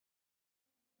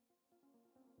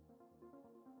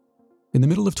In the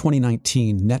middle of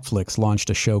 2019, Netflix launched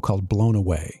a show called Blown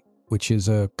Away, which is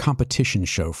a competition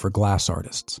show for glass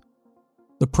artists.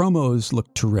 The promos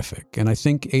looked terrific, and I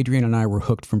think Adrianne and I were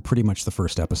hooked from pretty much the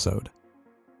first episode.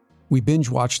 We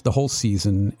binge-watched the whole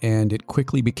season, and it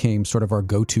quickly became sort of our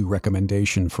go-to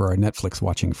recommendation for our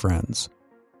Netflix-watching friends.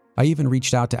 I even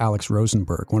reached out to Alex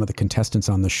Rosenberg, one of the contestants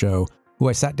on the show, who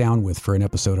I sat down with for an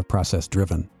episode of Process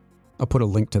Driven. I'll put a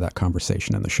link to that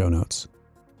conversation in the show notes.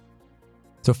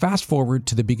 So fast forward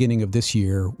to the beginning of this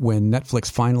year when Netflix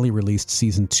finally released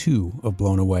Season 2 of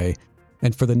Blown Away,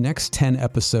 and for the next 10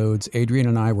 episodes, Adrianne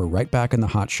and I were right back in the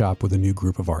hot shop with a new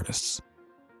group of artists.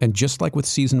 And just like with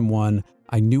Season 1,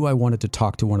 I knew I wanted to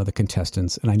talk to one of the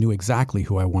contestants, and I knew exactly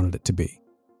who I wanted it to be.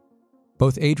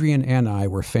 Both Adrianne and I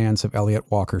were fans of Elliot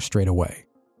Walker straight away.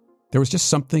 There was just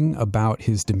something about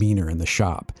his demeanor in the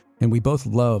shop, and we both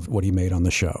loved what he made on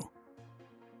the show.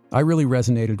 I really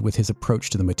resonated with his approach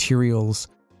to the materials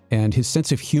and his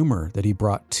sense of humor that he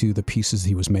brought to the pieces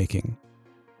he was making.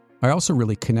 I also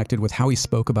really connected with how he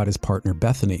spoke about his partner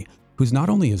Bethany, who's not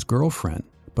only his girlfriend,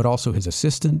 but also his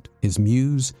assistant, his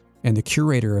muse, and the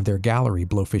curator of their gallery,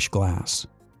 Blowfish Glass.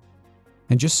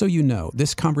 And just so you know,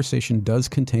 this conversation does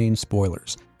contain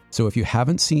spoilers, so if you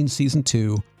haven't seen Season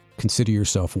 2, consider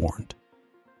yourself warned.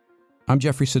 I'm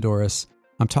Jeffrey Sidoris.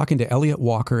 I'm talking to Elliot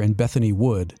Walker and Bethany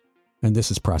Wood, and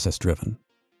this is Process Driven.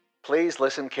 Please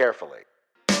listen carefully.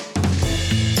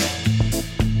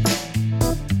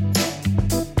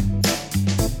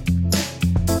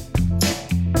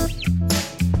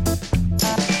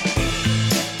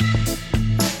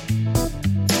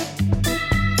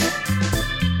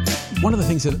 One of the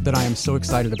things that I am so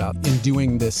excited about in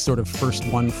doing this sort of first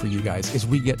one for you guys is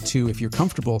we get to, if you're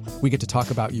comfortable, we get to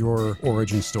talk about your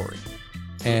origin story.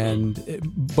 And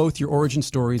both your origin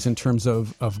stories in terms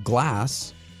of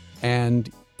glass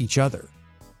and each other.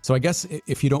 So I guess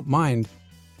if you don't mind,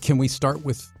 let's start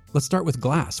with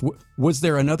glass. Was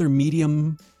there another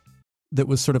medium that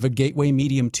was sort of a gateway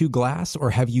medium to glass, or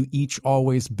have you each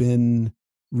always been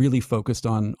really focused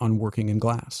on working in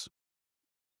glass?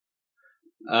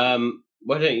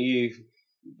 Why don't you,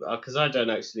 because I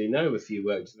don't actually know if you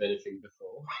worked with anything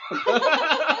before.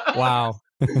 Wow.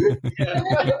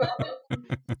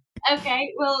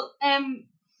 Okay, well,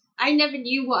 I never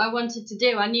knew what I wanted to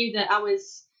do. I knew that I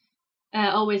was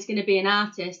always going to be an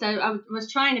artist. I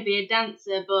was trying to be a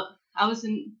dancer, but I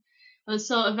wasn't. I was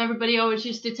sort of, everybody always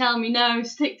used to tell me, no,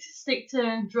 stick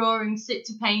to drawing, stick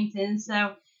to painting.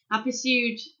 So I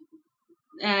pursued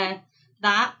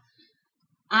that.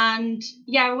 And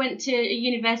yeah, I went to a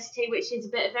university which is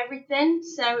a bit of everything.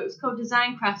 So it was called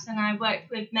Design Crafts, and I worked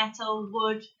with metal,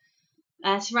 wood,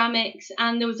 ceramics,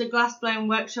 and there was a glass blowing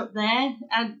workshop there,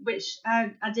 which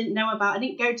I didn't know about. I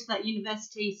didn't go to that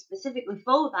university specifically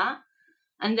for that.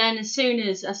 And then as soon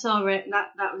as I saw it,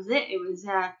 that was it. It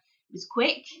was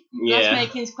quick. Glass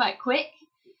making is quite quick.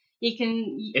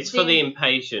 It's for the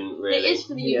impatient, really. It is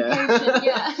for the impatient,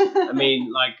 yeah. I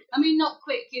mean, not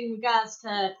quick in regards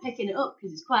to picking it up,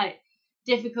 because it's quite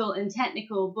difficult and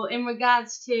technical, but in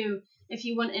regards to if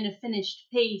you want in a finished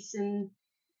piece and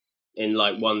in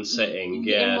like one sitting,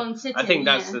 yeah. In one sitting, I think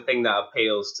that's the thing that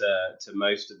appeals to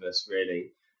most of us,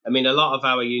 really. I mean, a lot of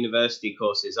our university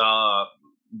courses are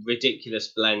ridiculous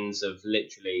blends of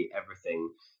literally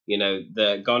everything. You know,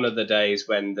 gone are the days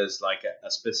when there's like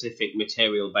a specific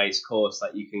material-based course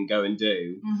that you can go and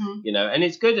do, you know, and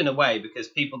it's good in a way because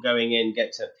people going in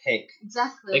get to pick.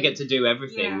 Exactly. They get to do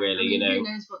everything, really, you know. Who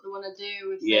knows what they want to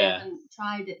do if they haven't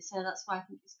tried it, so that's why I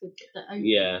think it's good that they're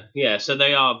open. Yeah, so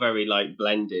they are very, like,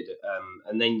 blended,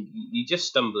 and then you just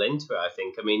stumble into it, I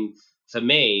think. I mean, for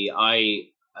me, I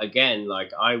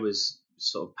was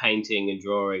sort of painting and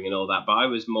drawing and all that, but I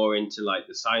was more into like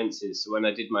the sciences. So when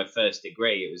I did my first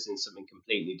degree, it was in something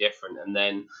completely different, and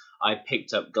then I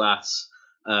picked up glass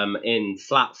in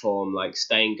flat form, like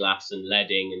stained glass and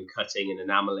leading and cutting and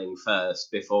enameling first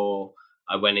before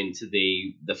I went into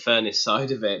the furnace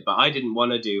side of it. But I didn't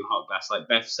want to do hot glass, like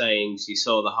Beth saying she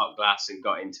saw the hot glass and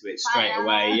got into it straight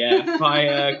away. Yeah,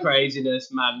 fire, craziness,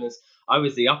 madness. I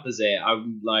was the opposite.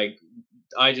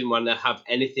 I didn't want to have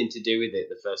anything to do with it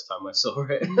the first time I saw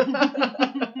it.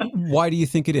 Why do you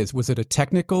think it is? Was it a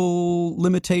technical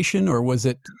limitation, or was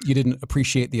it you didn't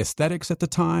appreciate the aesthetics at the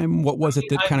time? What was it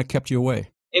that kind of kept you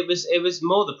away? It was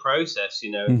more the process,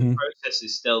 you know. Mm-hmm. The process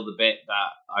is still the bit that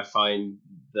I find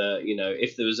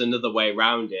if there was another way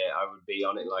around it, I would be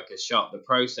on it like a shot. The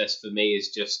process for me is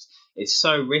just, it's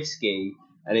so risky.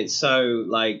 And it's so,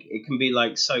 like, it can be,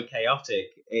 like, so chaotic.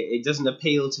 It doesn't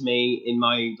appeal to me in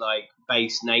my, like,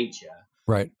 base nature.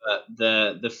 Right. But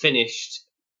the finished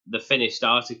the finished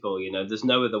article. There's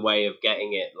no other way of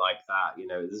getting it like that.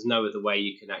 There's no other way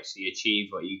you can actually achieve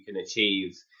what you can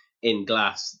achieve in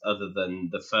glass other than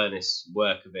the furnace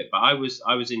work of it. But I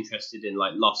was interested in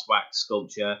like lost wax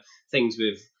sculpture, things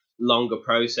with longer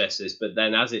processes. But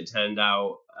then, as it turned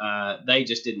out, they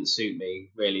just didn't suit me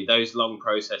really. Those long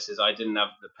processes, I didn't have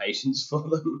the patience for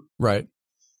them. Right.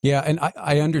 Yeah, and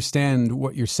I understand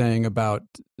what you're saying about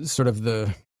sort of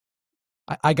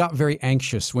I got very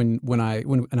anxious when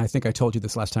and I think I told you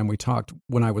this last time we talked,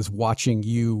 when I was watching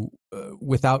you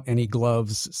without any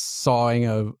gloves sawing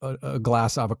a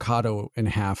glass avocado in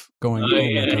half, going, oh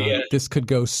yeah, my God, yeah. this could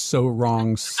go so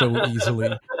wrong so easily.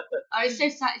 Oh, it's so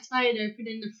satisfying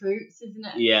opening the fruits, isn't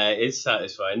it? Yeah, it's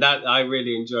satisfying. That I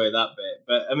really enjoy that bit.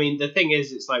 But I mean, the thing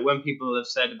is, it's like when people have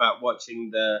said about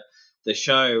watching the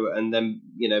show and then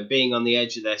being on the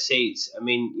edge of their seats. I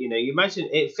mean, you imagine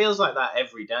it feels like that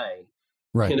every day.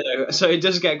 Right. So it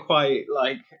does get quite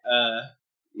like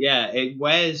it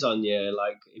wears on you,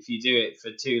 like if you do it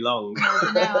for too long.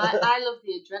 I love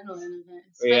the adrenaline of it,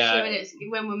 especially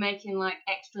when we're making like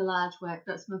extra large work.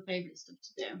 That's my favourite stuff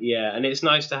to do. Yeah, and it's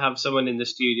nice to have someone in the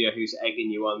studio who's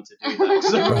egging you on to do that.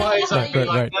 So otherwise, I'd be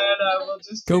like, no, we'll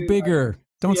just go bigger.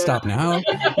 Don't stop now.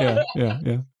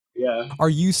 Yeah. Are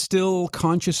you still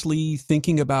consciously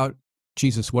thinking about,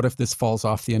 Jesus, what if this falls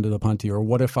off the end of the punty, or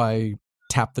what if I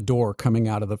tap the door coming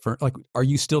out of the furnace? Like, are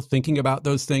you still thinking about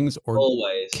those things, or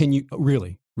always? Can you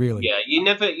really? Yeah, you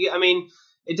never. I mean,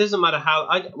 it doesn't matter how.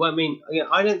 I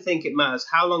don't think it matters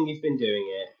how long you've been doing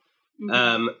it.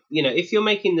 Mm-hmm. If you're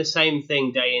making the same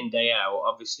thing day in day out,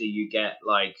 obviously you get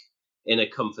like in a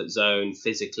comfort zone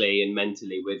physically and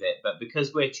mentally with it. But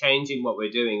because we're changing what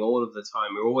we're doing all of the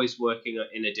time, we're always working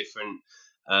in a different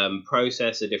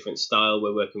process, a different style.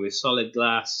 We're working with solid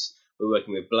glass. We're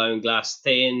working with blown glass,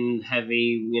 thin,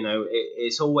 heavy.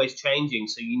 It's always changing.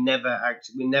 So we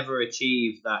never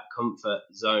achieve that comfort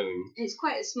zone. It's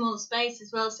quite a small space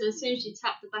as well. So as soon as you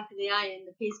tap the back of the iron,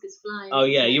 the piece goes flying. Oh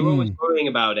yeah, you're always worrying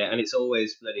about it, and it's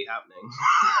always bloody happening.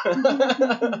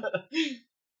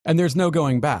 And there's no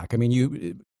going back. I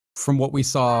mean, from what we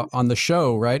saw on the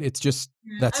show, right? It's just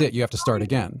that's it. You have to start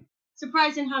again.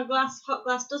 Surprising how hot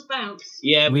glass does bounce.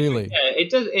 Yeah, really.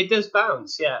 It does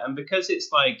bounce. Yeah, and because it's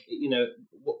like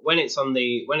when it's on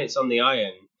the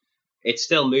iron, it's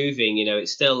still moving.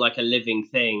 It's still like a living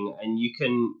thing, and you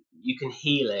can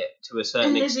heal it to a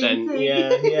certain extent. Thing.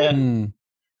 Yeah.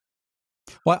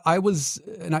 Well,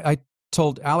 I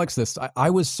told Alex this.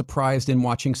 I was surprised in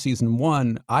watching season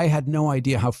 1. I had no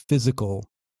idea how physical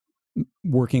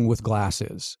working with glass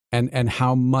is, and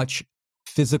how much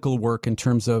physical work in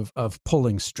terms of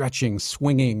pulling, stretching,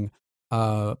 swinging,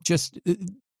 just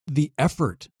the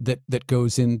effort that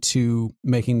goes into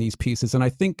making these pieces. And I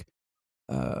think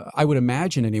I would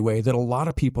imagine anyway that a lot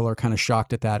of people are kind of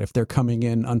shocked at that if they're coming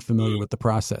in unfamiliar with the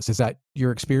process. Is that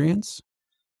your experience?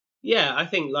 Yeah, I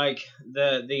think like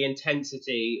the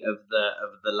intensity of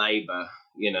the labor,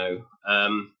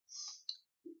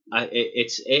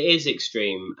 it is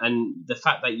extreme, and the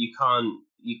fact that you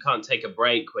can't take a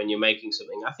break when you're making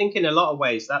something. I think in a lot of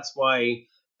ways that's why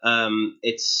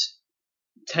it's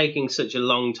taking such a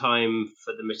long time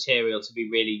for the material to be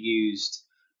really used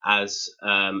as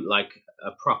like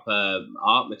a proper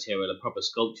art material, a proper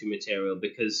sculpture material,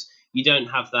 because you don't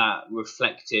have that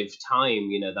reflective time,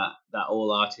 that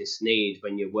all artists need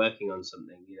when you're working on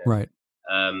something. Right.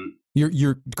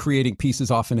 You're creating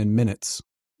pieces often in minutes.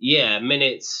 Yeah,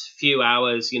 minutes, few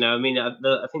hours. I mean,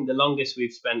 I think the longest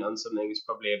we've spent on something is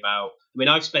probably about. I mean,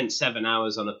 I've spent 7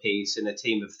 hours on a piece in a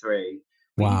team of 3.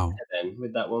 Wow. Then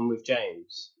with that one with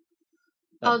James.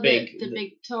 The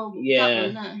big tall. Yeah.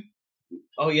 That one,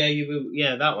 Oh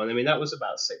yeah, that one. I mean, that was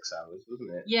about 6 hours,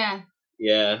 wasn't it? Yeah.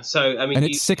 Yeah. So I mean, and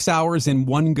it's 6 hours in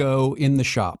one go in the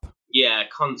shop. Yeah,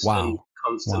 constant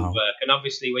Wow. work, and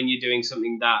obviously when you're doing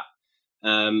something that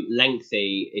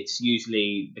lengthy, it's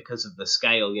usually because of the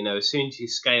scale. As soon as you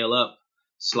scale up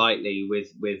slightly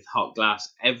with hot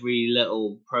glass, every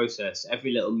little process,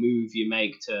 every little move you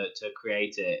make to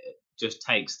create it just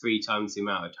takes 3 times the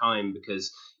amount of time,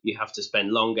 because you have to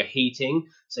spend longer heating.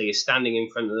 So you're standing in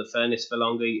front of the furnace for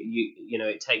longer.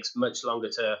 It takes much longer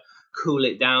to cool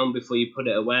it down before you put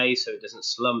it away so it doesn't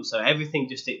slump. So everything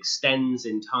just extends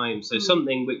in time. So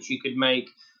something which you could make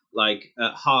like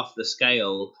at half the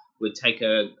scale would take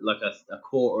a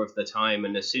quarter of the time,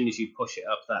 and as soon as you push it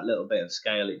up that little bit of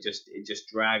scale, it just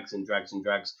drags and drags and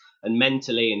drags. And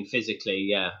mentally and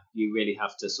physically, you really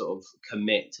have to sort of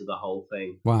commit to the whole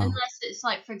thing. Wow. Unless it's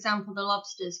like, for example, the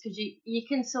lobsters, because you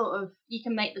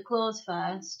can make the claws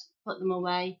first, put them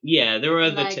away. Yeah, there are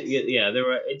Legs.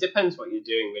 there are. It depends what you're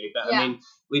doing, really. But I mean,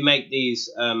 we make these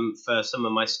for some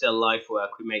of my still life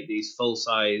work. We make these full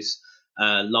size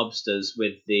lobsters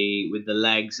with the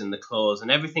legs and the claws,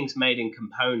 and everything's made in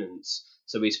components.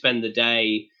 So we spend the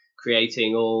day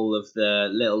creating all of the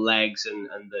little legs and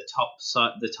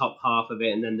the top half of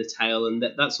it, and then the tail, and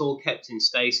that's all kept in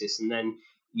stasis, and then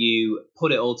you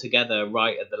put it all together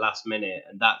right at the last minute,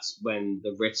 and that's when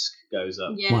the risk goes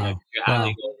up. Yeah. Wow. You're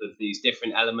adding all of these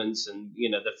different elements, and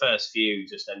the first few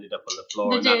just ended up on the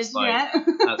floor, that's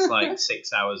like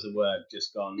 6 hours of work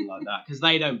just gone like that, because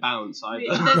they don't bounce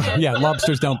either. Yeah,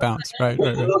 lobsters don't bounce. Right.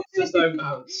 Lobsters don't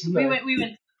bounce. No. We went to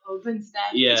the pub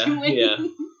instead. Yeah.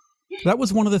 That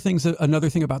was one of the things, another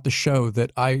thing about the show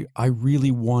that I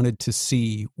really wanted to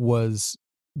see was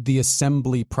the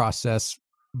assembly process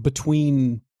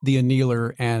between the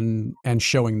annealer and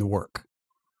showing the work.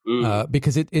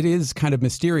 Because it is kind of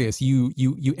mysterious. You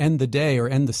end the day or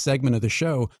end the segment of the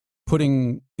show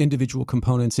putting individual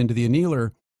components into the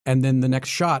annealer, and then the next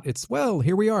shot, it's, well,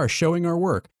 here we are showing our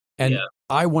work. And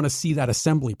I want to see that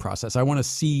assembly process. I want to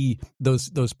see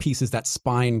those pieces, that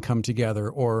spine come together,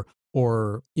 or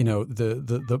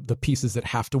the pieces that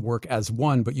have to work as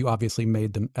one, but you obviously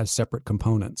made them as separate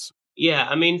components. Yeah,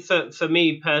 I mean, for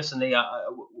me personally,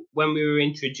 when we were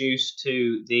introduced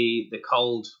to the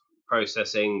cold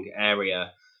processing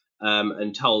area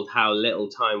and told how little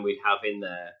time we'd have in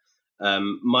there,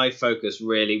 my focus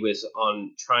really was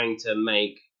on trying to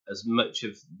make as much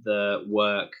of the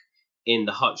work in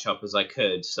the hot shop as I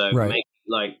could. So make,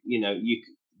 like,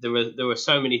 there were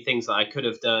so many things that I could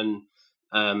have done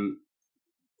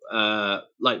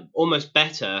like almost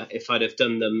better if I'd have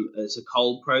done them as a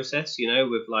cold process,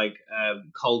 with like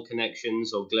cold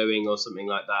connections or gluing or something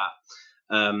like that.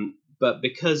 But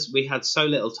because we had so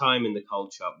little time in the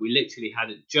cold shop, we literally had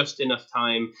just enough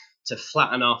time to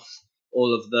flatten off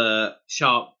all of the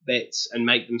sharp bits and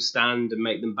make them stand and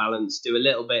make them balance, do a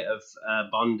little bit of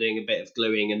bonding, a bit of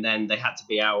gluing, and then they had to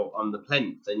be out on the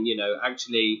plinth. And,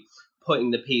 actually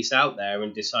putting the piece out there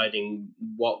and deciding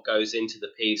what goes into the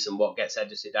piece and what gets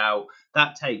edited out,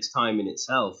 that takes time in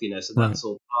itself, so that's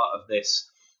all part of this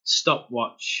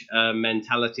stopwatch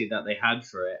mentality that they had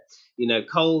for it.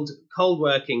 Cold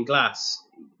work in glass,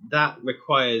 that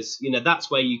requires,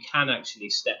 that's where you can actually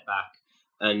step back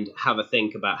and have a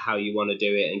think about how you want to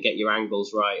do it and get your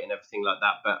angles right and everything like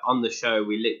that. But on the show,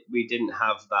 we didn't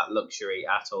have that luxury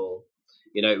at all.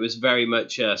 It was very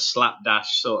much a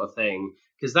slapdash sort of thing,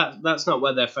 because that's not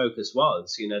where their focus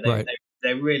was.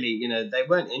 They really, they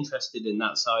weren't interested in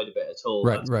that side of it at all.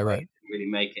 Right. Really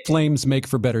make it. Flames make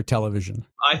for better television.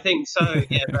 I think so,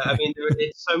 yeah. But I mean,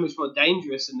 it's so much more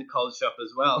dangerous in the cold shop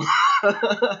as well.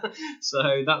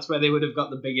 So that's where they would have got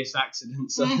the biggest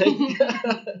accidents, I think.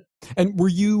 And were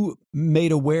you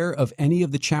made aware of any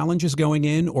of the challenges going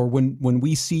in, or when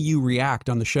we see you react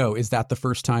on the show, is that the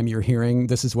first time you're hearing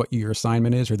this is what your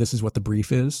assignment is, or this is what the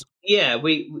brief is? Yeah,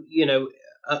 there's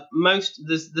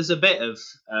a bit of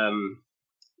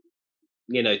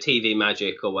TV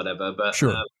magic or whatever, but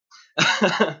sure.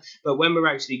 But when we're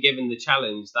actually given the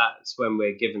challenge, that's when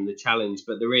we're given the challenge.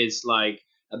 But there is like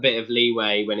a bit of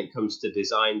leeway when it comes to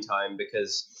design time,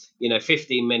 because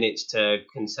 15 minutes to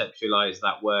conceptualize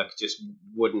that work just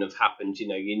wouldn't have happened.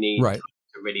 You need time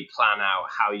to really plan out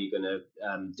how you're going to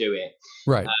do it.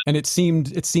 Right. And it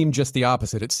seemed just the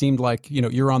opposite. It seemed like,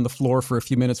 you're on the floor for a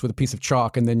few minutes with a piece of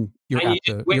chalk, and then you're at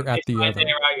the oven. Out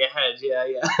your head. Yeah.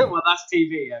 Well, that's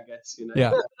TV, I guess,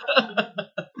 Yeah.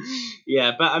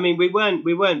 Yeah, but I mean, we weren't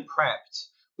prepped.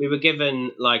 We were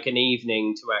given like an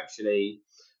evening to actually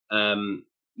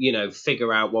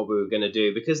figure out what we were going to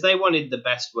do, because they wanted the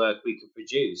best work we could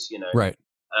produce, Right.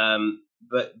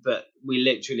 But we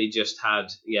literally just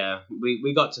had,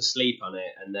 we got to sleep on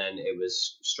it, and then it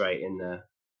was straight in there.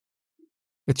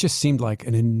 It just seemed like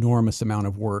an enormous amount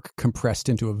of work compressed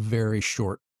into a very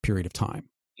short period of time.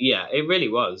 Yeah, it really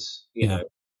was. You know,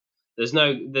 there's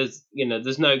no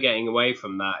getting away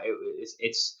from that.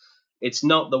 It's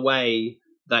not the way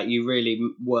that you really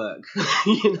work.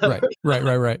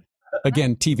 Right.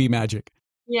 Again, TV magic.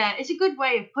 Yeah, it's a good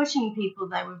way of pushing people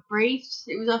there with briefs.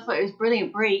 I thought it was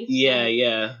brilliant briefs.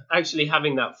 Yeah. Actually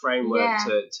having that framework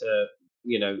to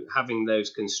having those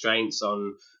constraints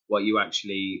on what you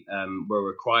actually were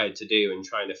required to do and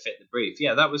trying to fit the brief.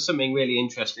 Yeah, that was something really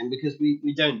interesting, because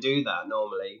we don't do that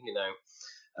normally,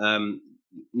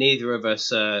 neither of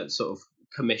us are sort of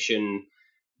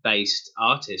commission-based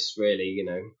artists, really,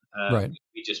 right.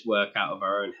 We just work out of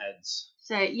our own heads.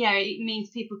 So, yeah, it means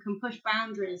people can push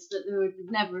boundaries that they would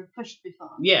never have pushed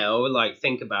before. Yeah, or like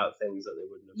think about things that they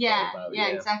wouldn't have thought about. Yeah,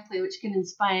 exactly, which can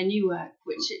inspire new work,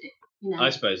 which I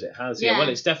suppose it has. Yeah. Well,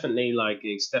 it's definitely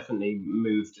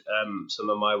moved some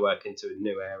of my work into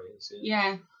new areas.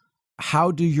 Yeah.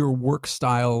 How do your work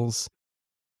styles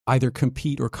either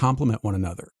compete or complement one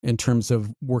another in terms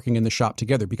of working in the shop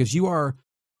together? Because you are,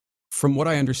 from what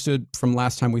I understood from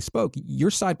last time we spoke,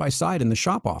 you're side by side in the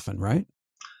shop often, right?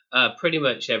 Pretty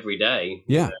much every day.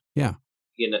 Yeah, yeah.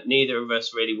 Neither of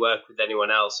us really work with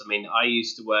anyone else. I mean, I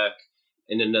used to work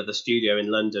in another studio in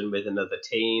London with another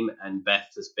team, and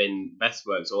Beth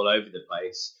works all over the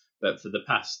place. But for the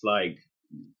past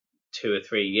 2 or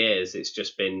 3 years, it's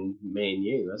just been me and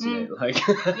you, hasn't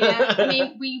it? Yeah, I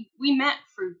mean, we met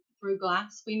through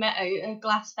glass. We met at a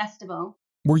glass festival.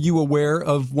 Were you aware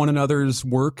of one another's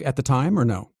work at the time, or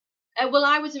no? Well,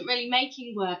 I wasn't really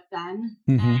making work then.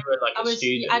 Mm-hmm. You were a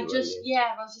student. I was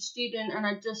a student, and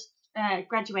I just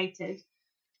graduated.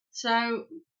 So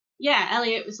yeah,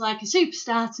 Elliot was like a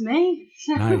superstar to me.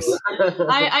 So nice.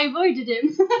 I avoided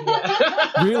him.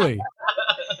 Really?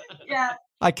 Yeah.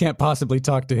 I can't possibly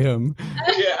talk to him.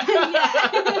 Yeah.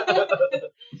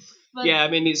 But, yeah, I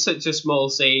mean, it's such a small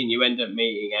scene. You end up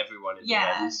meeting everyone in the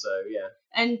end, so yeah.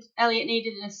 And Elliot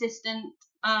needed an assistant,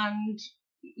 and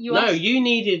you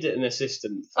needed an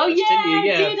assistant first, didn't you?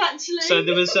 Yeah, I did actually. So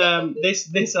there was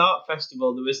this art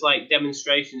festival. There was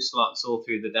demonstration slots all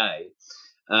through the day.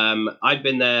 I'd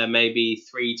been there maybe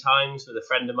 3 times with a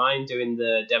friend of mine doing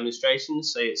the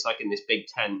demonstrations. So it's in this big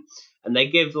tent, and they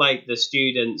give the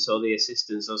students or the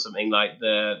assistants or something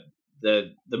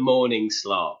the morning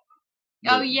slot.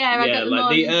 I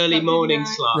got the early morning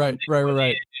slot. Right.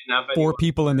 4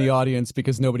 people in the audience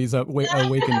because nobody's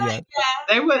awakened yet.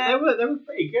 They were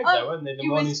pretty good though, weren't they? The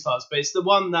morning slots, but it's the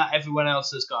one that everyone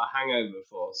else has got a hangover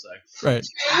for. So right.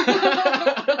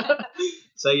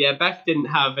 So yeah, Beth didn't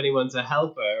have anyone to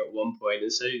help her at one point,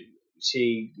 and so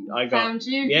I got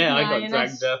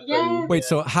dragged up. Yeah. Wait,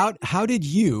 so how did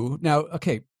you now?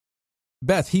 Okay,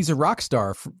 Beth, he's a rock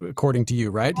star according to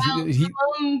you, right? Well, he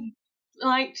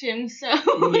liked him, so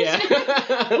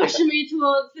pushing me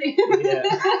towards him. Yeah.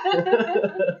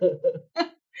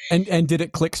 And did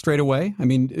it click straight away? I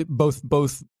mean, both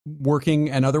working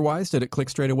and otherwise, did it click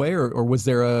straight away, or was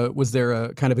there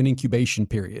a kind of an incubation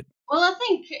period? Well, I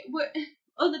think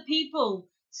other people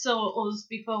saw us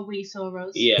before we saw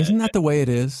us. Yeah. Isn't that the way it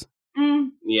is?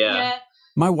 Yeah.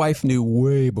 My wife knew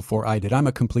way before I did. I'm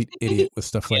a complete idiot with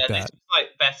stuff like that.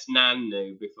 Beth's nan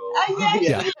knew before.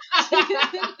 Yeah.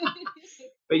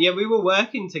 But yeah, we were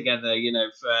working together,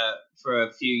 for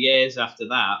a few years after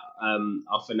that,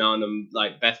 off and on, and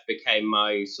Beth became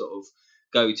my sort of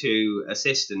go-to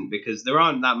assistant because there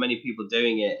aren't that many people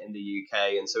doing it in the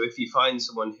UK, and so if you find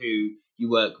someone who you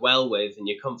work well with and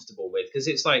you're comfortable with, because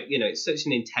it's it's such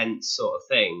an intense sort of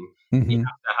thing, mm-hmm. You have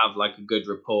to have a good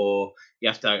rapport, you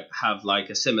have to have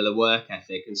a similar work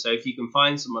ethic, and so if you can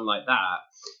find someone like that,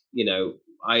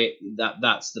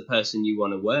 that's the person you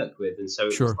want to work with, and so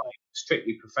it was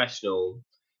strictly professional.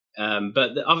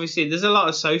 But obviously there's a lot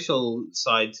of social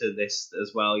side to this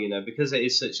as well, because it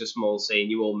is such a small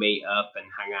scene, you all meet up and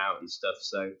hang out and stuff.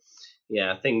 So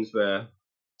yeah, things were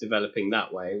developing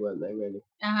that way, weren't they, really?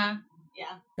 Yeah.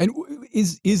 And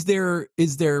is there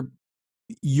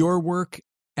your work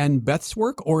and Beth's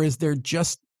work, or is there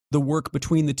just the work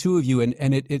between the two of you, and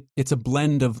it's a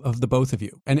blend of the both of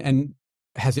you? And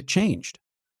has it changed?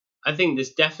 I think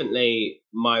there's definitely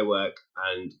my work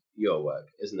and your work,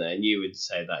 isn't there? And you would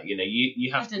say that,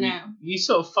 you have to, you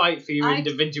sort of fight for your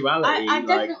individuality. I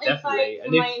definitely fight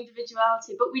for my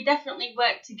individuality, but we definitely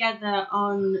work together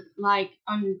on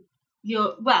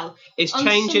it's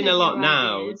changing a lot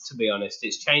now, to be honest.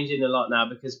 It's changing a lot now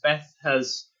because Beth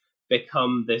has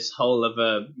become this whole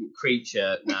other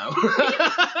creature now.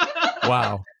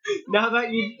 Wow. Now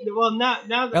that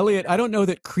now Elliot, I don't know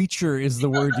that creature is the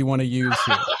word you want to use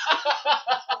here.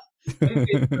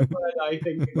 It's the word I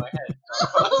think in my head.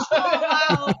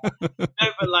 Wow.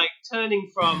 No, but turning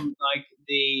from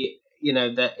the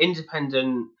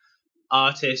independent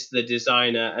artist, the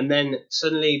designer, and then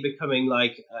suddenly becoming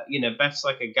Beth's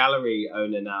a gallery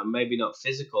owner now. Maybe not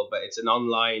physical, but it's an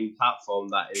online platform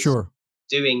that is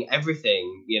doing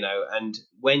everything, and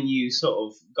when you sort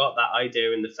of got that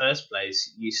idea in the first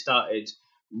place, you started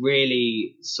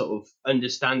really sort of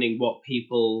understanding what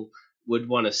people would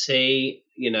want to see,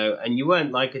 and you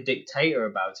weren't a dictator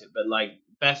about it, but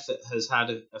Beth has had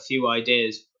a few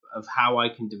ideas of how I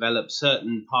can develop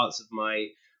certain parts of my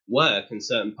work and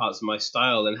certain parts of my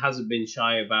style, and hasn't been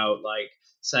shy about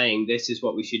saying this is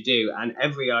what we should do, and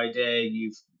every idea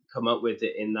you've come up with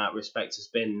it in that respect has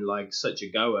been such a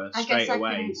goer straight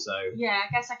away. So yeah, I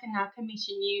guess I can now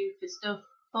commission you for stuff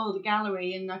for the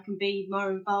gallery, and I can be more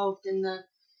involved in the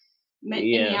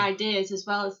in the ideas as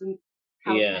well as the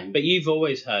helping. But you've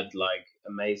always had like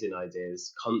amazing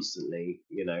ideas constantly,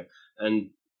 and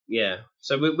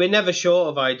so we're never short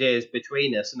of ideas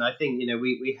between us, and I think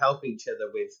we help each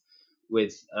other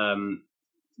with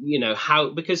how,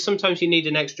 because sometimes you need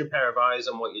an extra pair of eyes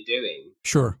on what you're doing.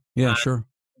 Sure. Yeah, sure.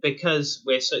 Because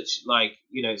we're such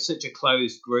such a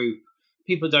closed group,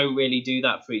 people don't really do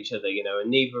that for each other, and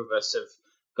neither of us have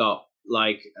got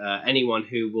anyone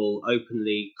who will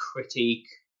openly critique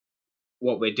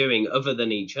what we're doing other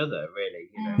than each other, really,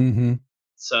 Mm-hmm.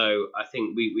 So I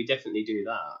think we definitely do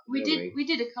that. We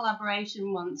did a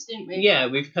collaboration once, didn't we? Yeah,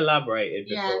 we've collaborated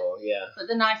before. Yeah. But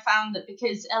then I found that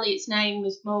because Elliot's name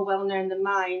was more well known than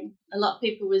mine, a lot of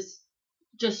people was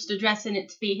just addressing it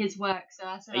to be his work. So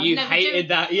I said, you hated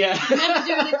that, yeah. I'm never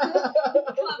doing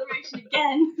a collaboration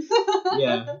again.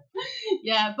 Yeah.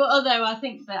 Yeah, but although I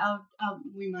think that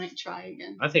we might try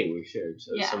again. I think we should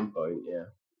at some point. Yeah.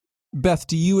 Beth,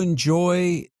 do you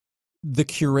enjoy the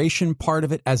curation part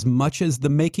of it as much as the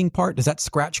making part? Does that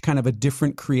scratch kind of a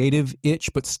different creative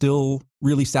itch, but still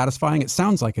really satisfying? It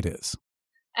sounds like it is.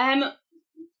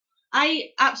 I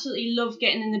absolutely love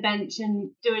getting in the bench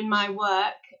and doing my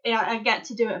work. I get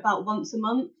to do it about once a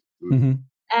month.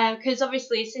 Because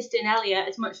obviously assisting Elliot,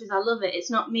 as much as I love it, it's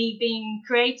not me being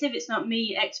creative. It's not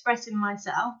me expressing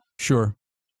myself. Sure.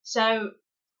 So,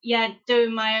 yeah,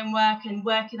 doing my own work and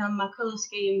working on my colour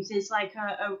schemes is like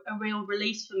a real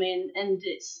release for me. And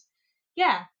it's.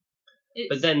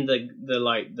 But then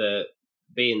the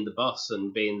being the boss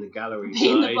and being the gallery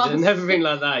side and everything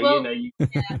like that, well, what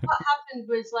happened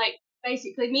was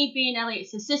basically me being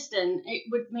Elliot's assistant, it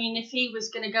would mean if he was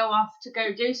going to go off to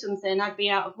go do something, I'd be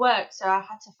out of work. So I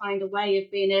had to find a way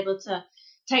of being able to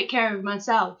take care of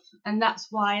myself. And that's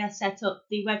why I set up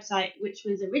the website, which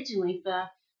was originally for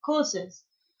courses.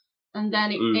 And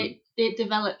then it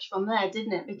developed from there,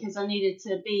 didn't it? Because I needed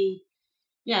to be,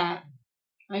 I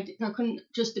couldn't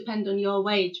just depend on your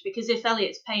wage, because if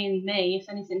Elliot's paying me, if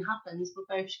anything happens,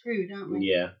 we're both screwed, aren't we?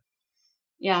 Yeah.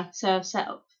 Yeah, so I've set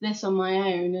up this on my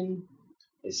own, and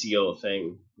it's your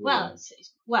thing. Well,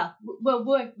 it's our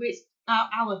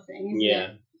thing, isn't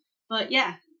it? But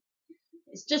yeah,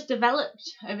 it's just developed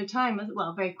over time.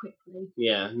 Well, very quickly.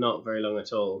 Yeah, not very long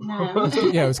at all. No.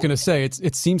 Yeah, I was going to say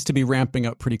it seems to be ramping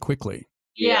up pretty quickly.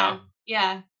 Yeah,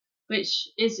 which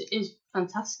is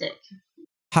fantastic.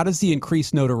 How does the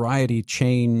increased notoriety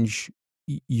change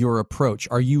your approach?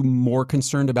 Are you more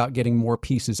concerned about getting more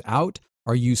pieces out?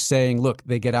 Are you saying, look,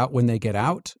 they get out when they get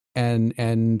out, and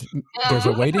there's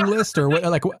a waiting list, or what?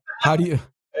 Like, how do you?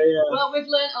 Well, we've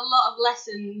learned a lot of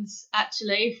lessons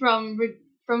actually from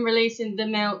releasing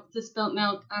the spilt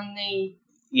milk and the.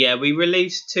 Yeah, we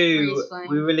released two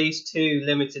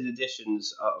limited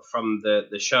editions from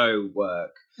the show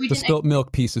work. The spilt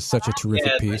milk piece is such a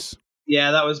terrific piece.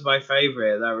 Yeah, that was my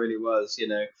favorite. That really was,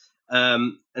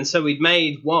 and so we'd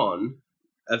made one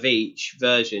of each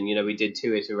version. We did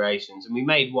 2 iterations, and we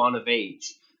made one of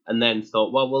each, and then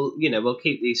thought, well, we'll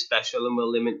keep these special and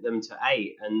we'll limit them to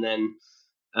 8, and then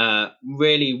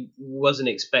really wasn't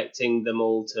expecting them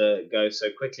all to go so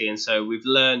quickly. And so we've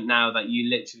learned now that you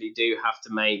literally do have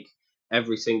to make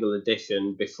every single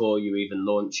edition before you even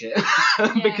launch it,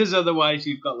 because otherwise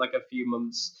you've got like a few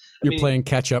months. You're playing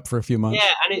catch up for a few months.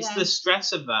 Yeah, and it's the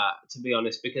stress of that, to be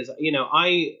honest, because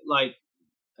I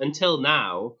until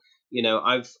now,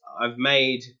 I've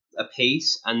made a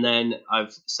piece and then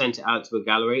I've sent it out to a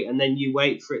gallery, and then you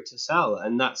wait for it to sell,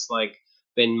 and that's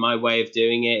been my way of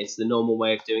doing it. It's the normal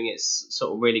way of doing it. It's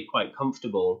sort of really quite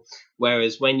comfortable.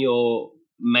 Whereas when you're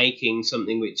making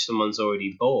something which someone's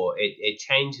already bought, it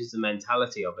changes the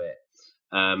mentality of it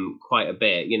quite a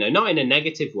bit. Not in a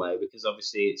negative way, because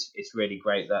obviously it's really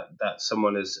great that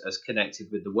someone has connected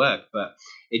with the work, but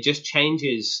it just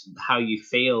changes how you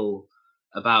feel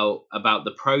about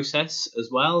the process as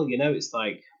well. It's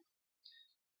like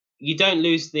you don't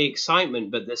lose the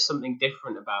excitement, but there's something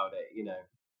different about it.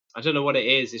 I don't know what it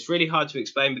is. It's really hard to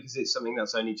explain because it's something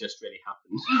that's only just really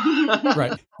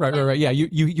happened. Right. Yeah,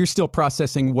 you're still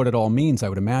processing what it all means, I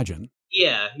would imagine.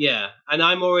 Yeah. And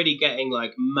I'm already getting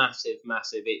massive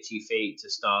itchy feet to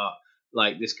start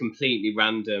this completely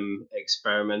random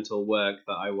experimental work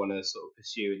that I want to sort of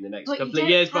pursue in the next couple of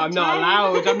years, but I'm not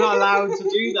allowed. I'm not allowed to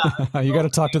do that. You got to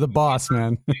talk to the boss,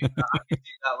 man. I could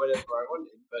do that whenever I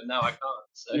wanted, but now I can't.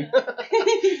 So.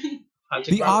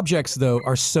 The objects, though,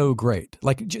 are so great.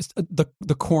 Like just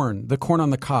the corn on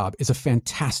the cob is a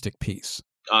fantastic piece.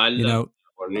 I love that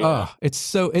one. Yeah. It's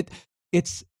so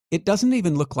it doesn't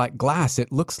even look like glass.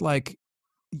 It looks like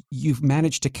you've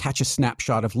managed to catch a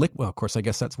snapshot of liquid. Well, of course, I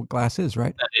guess that's what glass is,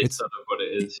 right? That is sort of what it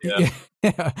is. Yeah.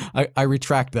 Yeah, I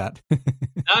retract that.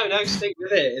 No, stick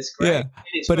with it. It's great. Yeah, And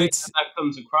it's but great that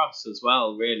comes across as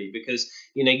well, really, because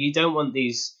you don't want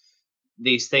these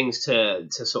things to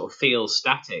sort of feel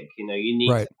static. You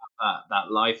need right. to have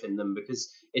that life in them,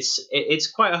 because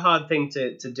it's quite a hard thing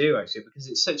to do, actually, because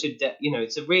it's such a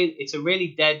it's a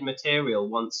really dead material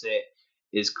once it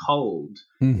is cold.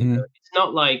 Hmm. It's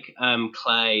not like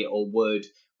clay or wood,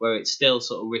 where it still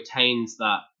sort of retains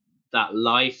that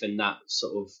life and that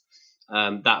sort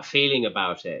of that feeling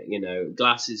about it.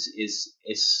 Glass is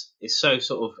so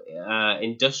sort of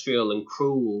industrial and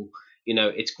cruel.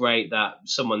 It's great that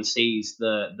someone sees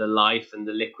the life and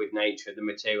the liquid nature of the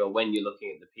material when you're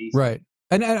looking at the pieces. Right.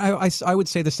 And I would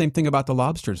say the same thing about the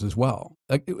lobsters as well.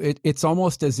 Like it's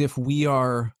almost as if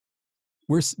we're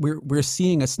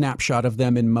seeing a snapshot of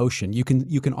them in motion. You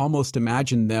can almost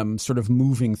imagine them sort of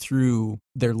moving through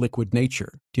their liquid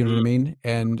nature. Do you know what I mean?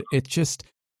 And it's just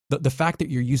the fact that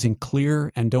you're using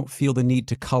clear and don't feel the need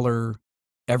to color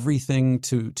everything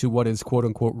to what is quote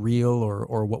unquote real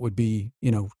or what would be,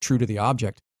 true to the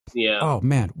object. Yeah. Oh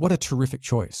man, what a terrific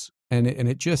choice. And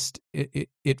it just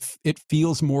it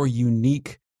feels more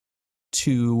unique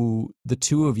to the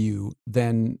two of you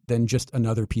than just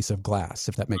another piece of glass,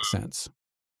 if that makes sense.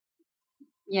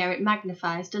 Yeah, it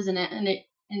magnifies, doesn't it?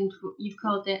 And you've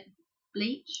called it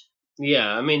bleach. Yeah,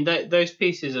 I mean those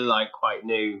pieces are like quite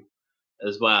new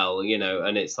as well,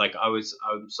 and it's like I'm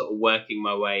sort of working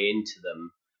my way into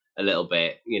them a little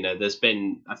bit.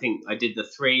 I think I did the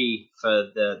 3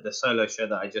 for the solo show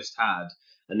that I just had,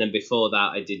 and then before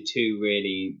that I did 2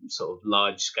 really sort of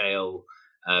large scale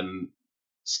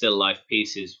still life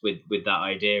pieces with that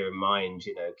idea in mind,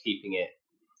 keeping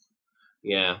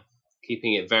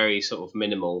it very sort of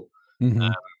minimal. Mm-hmm.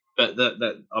 But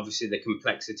that obviously the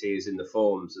complexity is in the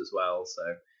forms as well, so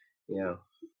yeah.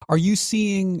 Are you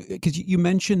seeing, because you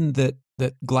mentioned that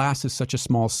glass is such a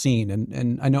small scene,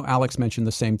 and I know Alex mentioned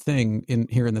the same thing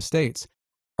here in the States.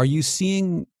 Are you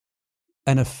seeing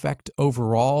an effect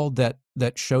overall that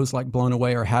shows like Blown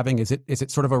Away are having? Is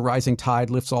it sort of a rising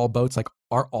tide lifts all boats? Like,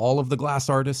 are all of the glass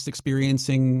artists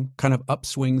experiencing kind of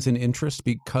upswings in interest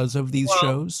because of these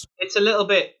shows? It's a little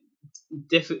bit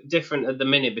different at the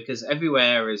minute, because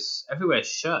everywhere's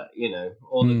shut.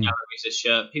 All the galleries are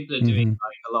shut. People are doing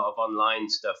like a lot of online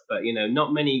stuff, but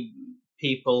not many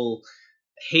people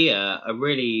here are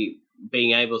really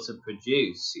being able to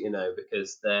produce,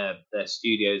 because their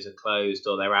studios are closed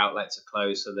or their outlets are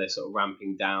closed, so they're sort of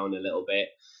ramping down a little bit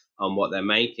on what they're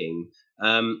making.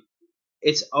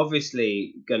 It's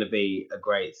obviously going to be a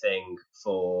great thing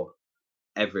for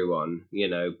everyone,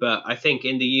 but I think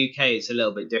in the UK it's a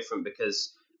little bit different,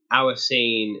 because our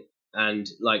scene and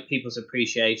like people's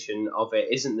appreciation of it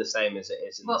isn't the same as it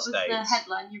is in the States. What was the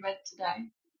headline you read today?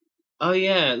 Oh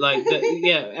yeah, like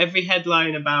every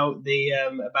headline about the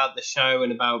show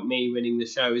and about me winning the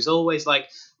show is always like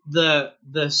the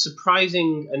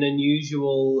surprising and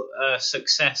unusual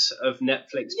success of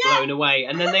Netflix Blown Away,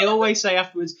 and then they always say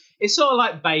afterwards it's sort of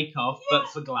like Bake Off but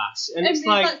for glass, and it's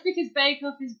like that's because Bake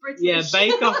Off is British. Yeah,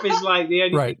 Bake Off is like the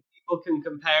only thing people can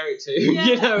compare it to.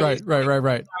 Right.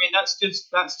 I mean, that's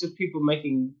just people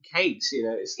making cakes.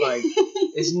 It's like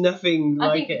it's nothing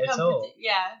like it at all.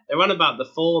 Yeah, they're on about the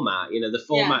format. The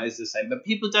format is the same, but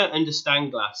people don't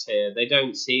understand glass here. They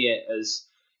don't see it as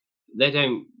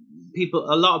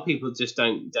a lot of people just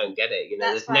don't get it.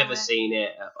 They've never seen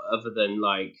it other than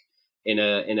like in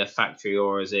a factory,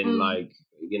 or as in like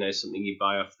something you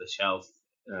buy off the shelf.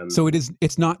 So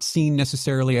it's not seen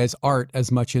necessarily as art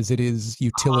as much as it is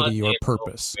utility or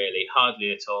purpose. Really,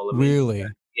 hardly at all. Really?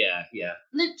 Yeah.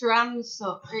 Luke Duran's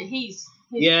he's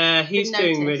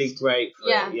doing really great for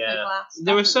it. Yeah, for glass,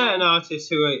 there are certain artists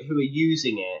who are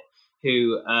using it,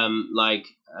 who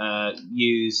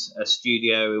use a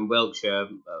studio in Wiltshire,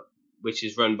 which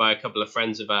is run by a couple of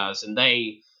friends of ours, and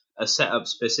they are set up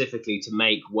specifically to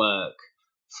make work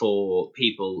for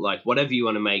people. Like whatever you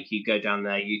want to make, you go down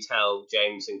there, you tell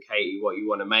James and Katie what you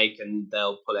want to make, and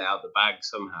they'll pull it out the bag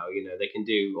somehow. They can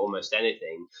do almost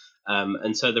anything.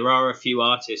 And so there are a few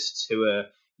artists who are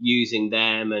using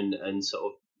them and sort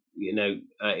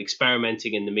of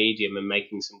experimenting in the medium and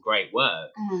making some great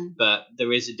work. But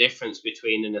there is a difference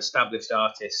between an established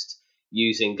artist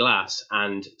using glass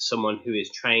and someone who is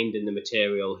trained in the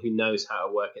material, who knows how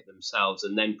to work it themselves,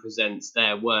 and then presents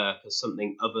their work as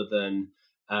something other than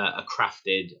a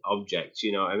crafted object.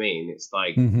 You know what I mean? It's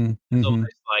like it's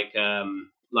almost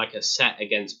like a set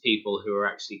against people who are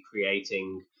actually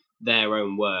creating their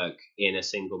own work in a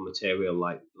single material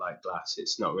like glass.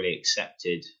 It's not really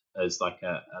accepted as like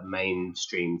a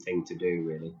mainstream thing to do,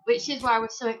 really. Which is why we're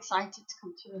so excited to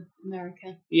come to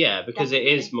America. Yeah, because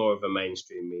Definitely. it is more of a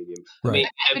mainstream medium. Right. I mean, I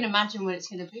can't even imagine what it's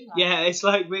going to be like. yeah, it's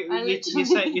like literally-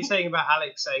 you're saying about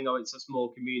Alex saying, "Oh, it's a small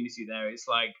community there." It's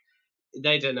like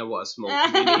they don't know what a small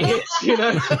community is, you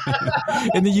know.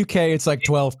 In the UK, it's like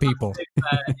 12 people.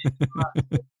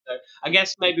 So I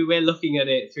guess maybe we're looking at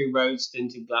it through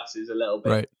rose-tinted glasses a little bit.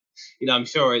 Right. You know, I'm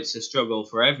sure it's a struggle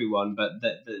for everyone, but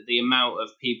the amount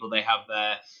of people they have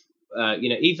there, you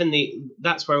know, even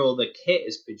that's where all the kit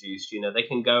is produced. You know, they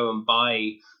can go and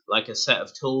buy like a set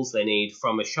of tools they need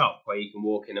from a shop where you can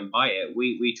walk in and buy it.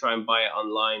 We try and buy it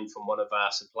online from one of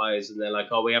our suppliers, and they're like,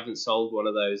 "Oh, we haven't sold one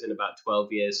of those in about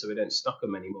 12 years, so we don't stock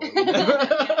them anymore." You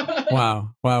know?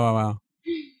 Wow.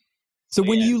 So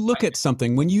when you look at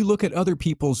something, when you look at other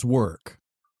people's work,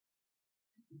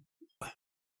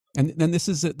 and then this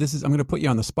is I'm going to put you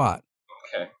on the spot.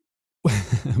 Okay.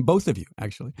 Both of you,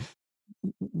 actually.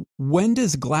 When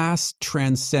does glass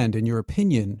transcend, in your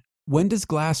opinion? When does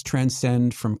glass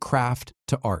transcend from craft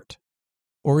to art,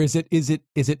 or is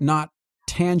it not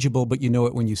tangible, but you know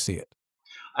it when you see it?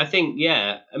 I think,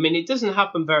 yeah. I mean, it doesn't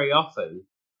happen very often,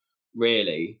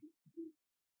 really,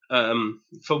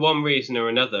 for one reason or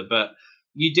another. But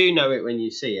you do know it when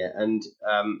you see it, and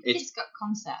it's got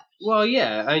concept. Well,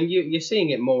 yeah, and you're seeing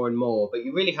it more and more, but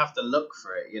you really have to look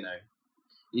for it. You know,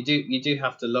 you do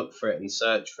have to look for it and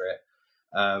search for it.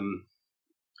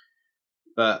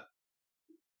 But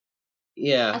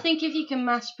yeah, I think if you can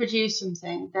mass produce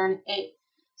something, then it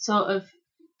sort of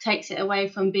takes it away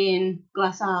from being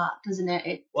glass art, doesn't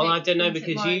it? I don't know,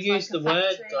 because you use like the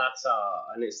word glass art,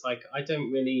 and it's like I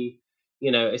don't really,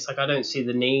 you know, it's like I don't see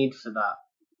the need for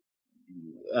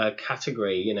that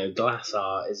category. You know, glass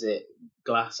art, is it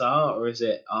glass art, or is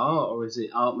it art, or is it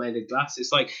art made of glass?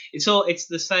 It's like it's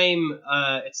the same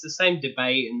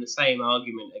debate and the same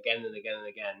argument again and again and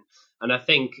again. And I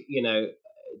think, you know,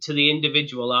 to the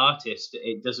individual artist,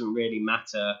 it doesn't really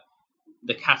matter.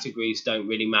 The categories don't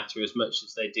really matter as much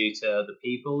as they do to other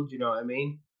people. Do you know what I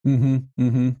mean?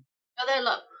 Although a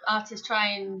lot of artists try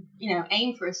and, you know,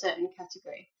 aim for a certain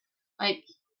category, like.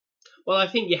 Well, I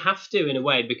think you have to, in a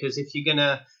way, because if you're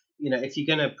gonna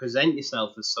present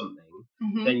yourself as something,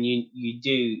 then you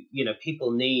do, you know,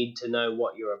 people need to know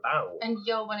what you're about. And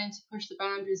you're wanting to push the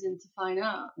boundaries into fine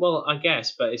art. Well, I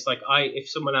guess, but it's like if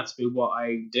someone asks me what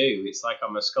I do, it's like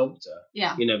I'm a sculptor.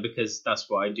 Yeah. You know, because that's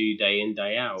what I do day in,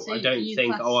 day out. So I don't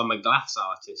think, I'm a glass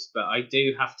artist, but I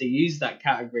do have to use that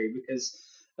category because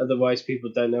otherwise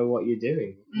people don't know what you're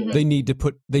doing. You know? They need to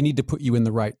put you in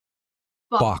the right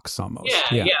box almost.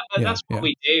 Yeah. That's what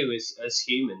we do as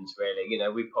humans, really. You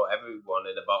know, we put everyone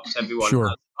in a box. Everyone has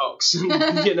a box.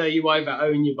 And, you know, you either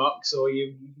own your box or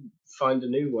you find a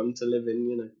new one to live in,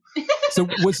 you know. So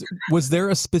was there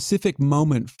a specific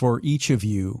moment for each of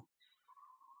you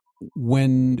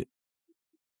when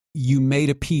you made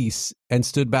a piece and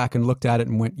stood back and looked at it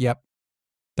and went, "Yep,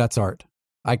 that's art.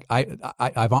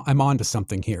 I'm onto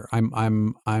something here.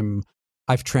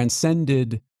 I've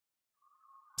transcended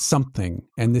something,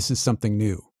 and this is something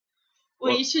new"?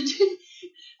 Well, you should.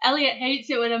 Elliot hates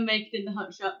it when I'm making in the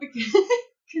hot shop because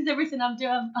everything I'm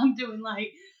doing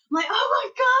like, I'm like, oh my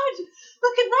god,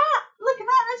 look at that,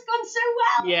 that's gone so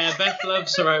well. Yeah, Beth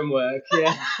loves her own work.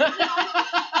 Yeah.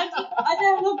 I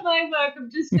don't love my work. I'm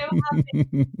just so happy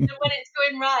that when it's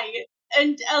going right.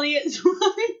 And Elliot's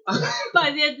like,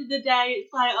 by the end of the day,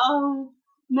 it's like, oh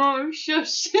no,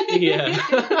 shush. Yeah.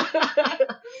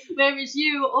 Whereas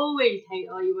you always hate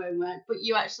all your own work, but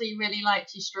you actually really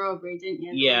liked your strawberry, didn't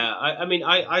you? Yeah, I mean,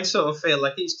 I sort of feel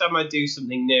like each time I do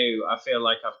something new, I feel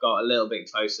like I've got a little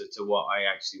bit closer to what I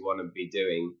actually want to be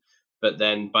doing. But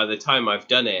then by the time I've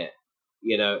done it,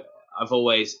 you know, I've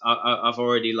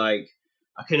already like,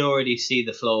 I can already see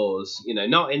the flaws, you know,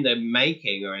 not in the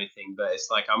making or anything, but it's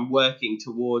like I'm working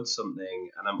towards something,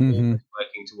 and I'm always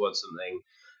working towards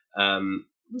something.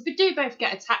 We do both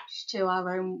get attached to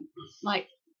our own, like,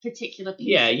 particular pieces.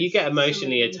 Yeah, you get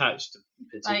emotionally attached to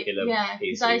particular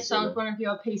pieces. Because I sold one of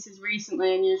your pieces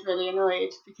recently and you was really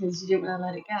annoyed because you didn't want to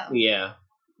let it go.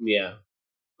 Yeah.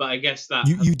 But I guess that...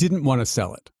 You didn't want to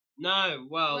sell it. No,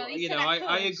 well you know,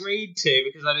 I agreed to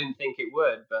because I didn't think it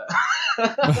would, but...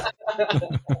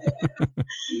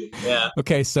 Yeah.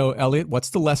 Okay, so Elliot,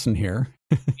 what's the lesson here?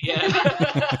 Yeah.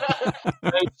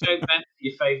 Don't show Beth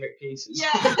your favourite pieces. Yeah.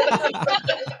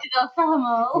 I'll sell them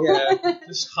all. Yeah,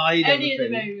 just hide Only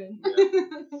everything. at the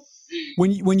moment.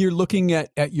 Yeah. When you're looking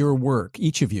at your work,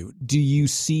 each of you, do you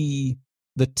see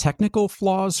the technical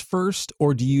flaws first,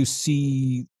 or do you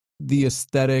see the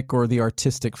aesthetic or the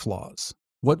artistic flaws?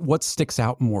 What sticks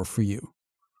out more for you?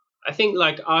 I think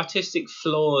like artistic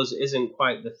flaws isn't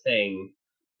quite the thing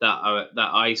that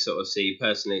I sort of see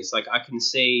personally. It's like I can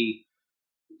see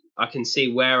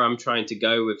where I'm trying to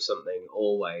go with something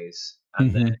always,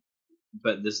 and then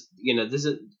but there's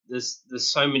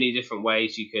so many different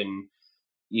ways you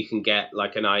can get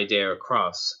like an idea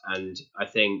across, and I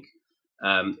think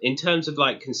in terms of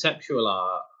like conceptual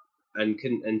art and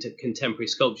contemporary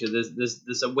sculpture,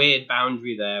 there's a weird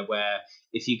boundary there where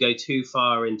if you go too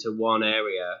far into one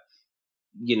area,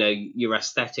 your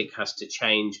aesthetic has to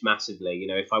change massively.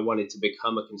 If I wanted to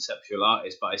become a conceptual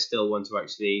artist but I still want to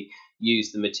actually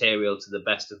use the material to the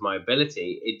best of my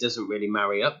ability, it doesn't really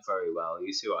marry up very well.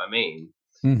 You see what I mean?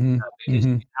 Because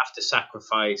you have to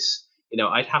sacrifice,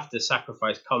 I'd have to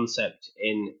sacrifice concept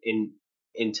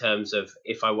in terms of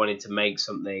if I wanted to make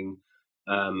something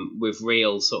with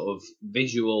real sort of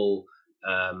visual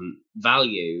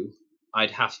value.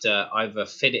 I'd have to either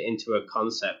fit it into a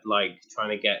concept, like trying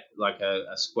to get like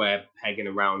a square peg in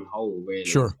a round hole, really.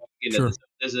 Sure. So, Sure.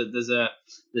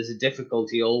 there's a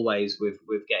difficulty always with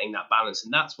getting that balance,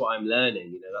 and that's what I'm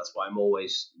learning. That's what I'm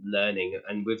always learning.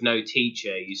 And with no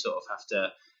teacher, you sort of have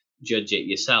to judge it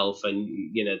yourself,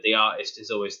 and the artist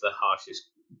is always the harshest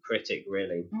critic,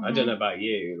 really. I don't know about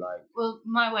you, like. Well,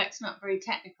 my work's not very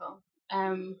technical.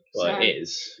 Well, so, it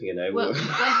is, Well,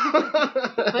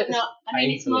 but not. I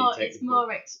mean, it's more. It's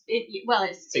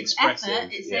expressive.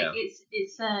 effort.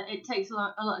 It takes a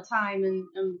lot of time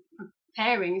and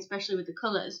preparing, especially with the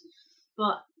colours.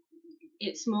 But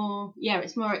it's more. Yeah,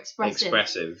 it's more expressive.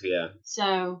 Expressive, yeah.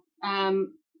 So,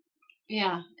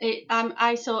 yeah.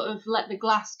 I sort of let the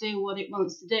glass do what it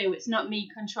wants to do. It's not me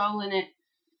controlling it.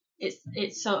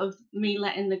 It's sort of me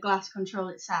letting the glass control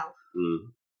itself.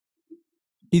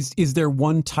 Is there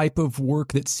one type of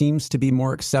work that seems to be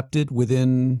more accepted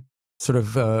within sort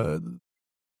of the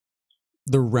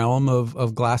realm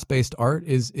of glass-based art?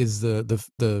 Is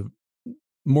the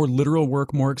more literal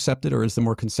work more accepted, or is the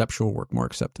more conceptual work more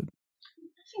accepted?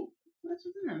 I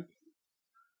don't know.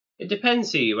 It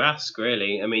depends who you ask,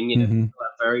 really. I mean, people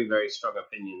have very, very strong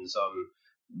opinions on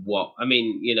what. I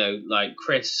mean, like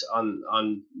Chris on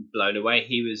Blown Away,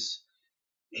 he was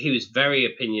very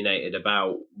opinionated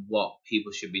about what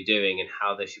people should be doing and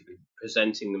how they should be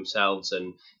presenting themselves,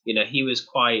 and he was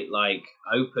quite like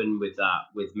open with that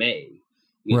with me,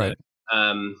 right.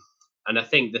 And I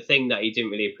think the thing that he didn't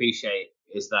really appreciate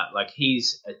is that like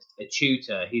he's a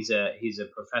tutor, he's a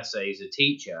professor, he's a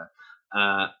teacher,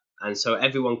 and so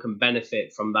everyone can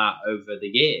benefit from that over the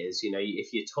years.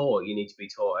 If you're taught, you need to be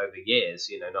taught over years,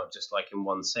 not just like in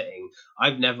one sitting.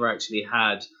 I've never actually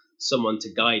had someone to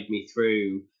guide me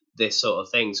through this sort of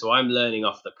thing, so I'm learning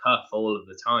off the cuff all of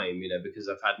the time, because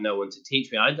I've had no one to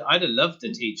teach me. I'd have loved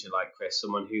a teacher like Chris,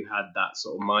 someone who had that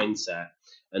sort of mindset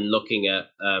and looking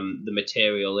at the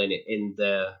material in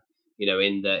the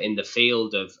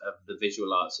field of the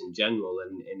visual arts in general,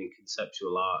 and in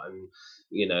conceptual art, and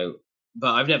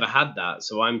but I've never had that,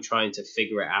 so I'm trying to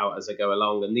figure it out as I go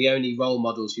along. And the only role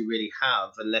models you really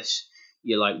have, unless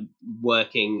you're like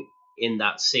working in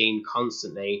that scene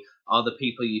constantly, are the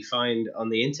people you find on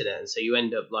the internet. And so you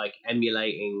end up like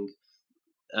emulating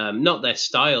not their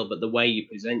style, but the way you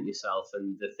present yourself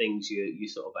and the things you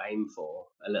sort of aim for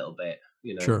a little bit.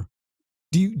 Sure.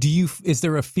 Do you is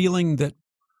there a feeling that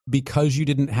because you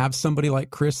didn't have somebody like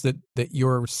Chris that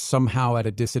you're somehow at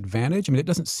a disadvantage? I mean, it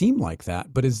doesn't seem like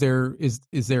that, but is there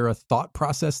a thought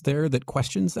process there that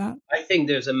questions that? I think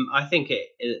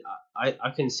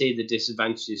I can see the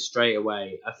disadvantages straight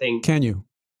away. I think. Can you?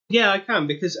 Yeah, I can,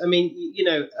 because I mean,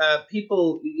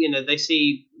 people, they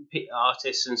see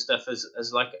artists and stuff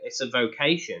as like it's a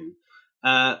vocation,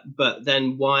 but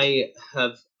then why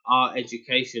have art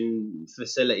education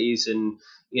facilities and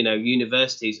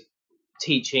universities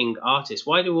teaching artists?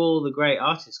 Why do all the great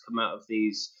artists come out of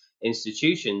these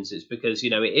institutions? It's because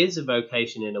it is a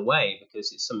vocation in a way,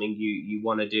 because it's something you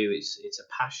want to do. It's a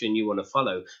passion you want to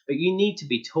follow, but you need to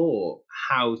be taught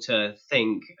how to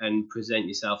think and present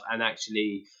yourself and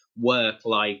actually work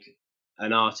like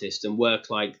an artist and work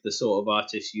like the sort of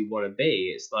artist you want to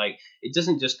be. It's like it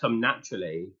doesn't just come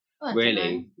naturally. Well,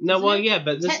 really? No, well, yeah,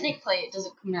 but technically it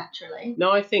doesn't come naturally. No,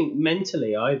 I think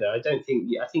mentally either. I think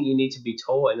you need to be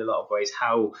taught in a lot of ways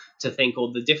how to think,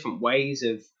 or the different ways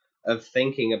of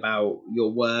thinking about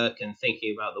your work and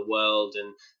thinking about the world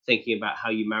and thinking about how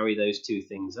you marry those two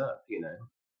things up.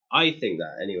 I think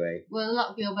that anyway. Well, a lot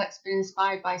of your work's been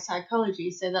inspired by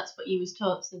psychology, so that's what you was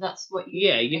taught. So that's what you.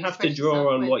 Yeah, you have to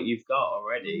draw on what you've got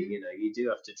already. Mm-hmm. You do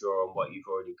have to draw on what you've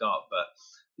already got, but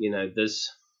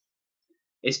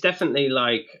it's definitely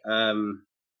like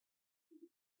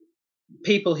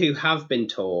people who have been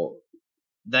taught,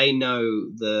 they know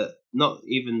that not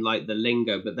even like the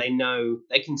lingo, but they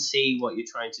can see what you're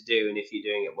trying to do and if you're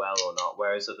doing it well or not,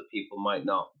 whereas other people might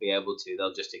not be able to.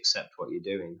 They'll just accept what you're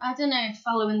doing. I don't know if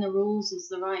following the rules is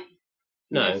the right.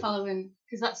 No.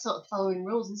 Because that's sort of following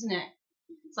rules, isn't it?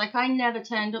 It's like I never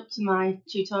turned up to my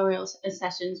tutorial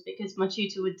sessions because my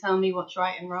tutor would tell me what's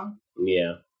right and wrong.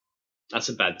 Yeah. That's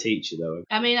a bad teacher, though.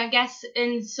 I mean, I guess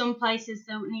in some places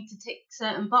they need to tick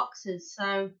certain boxes,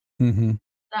 so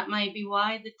that may be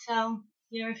why they tell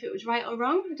you if it was right or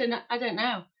wrong. I don't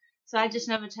know. So I just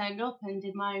never turned up and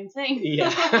did my own thing.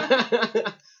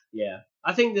 Yeah. Yeah.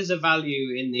 I think there's a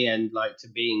value in the end, like, to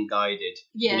being guided.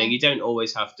 Yeah. You don't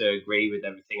always have to agree with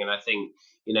everything. And I think,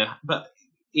 but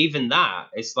even that,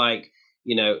 it's like,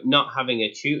 not having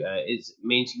a tutor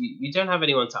means you don't have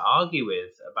anyone to argue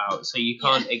with about, so you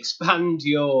can't expand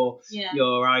your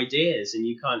ideas, and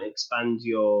you can't expand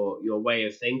your way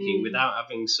of thinking without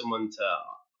having someone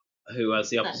who has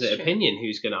the opposite opinion,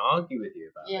 who's going to argue with you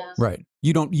about it. Right.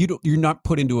 You're not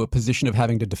put into a position of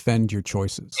having to defend your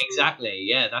choices. Exactly.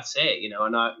 Yeah, that's it.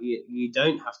 And you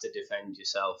don't have to defend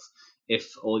yourself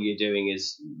if all you're doing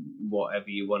is whatever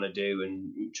you want to do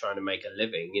and trying to make a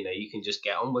living. You can just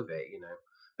get on with it.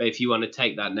 But if you want to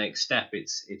take that next step,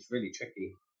 it's really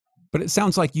tricky. But it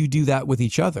sounds like you do that with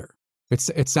each other.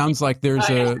 It sounds like there's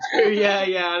a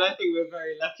yeah, and I think we're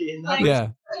very lucky in that.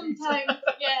 Yeah.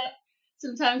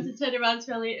 Sometimes I turn around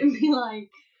to Elliot and be like,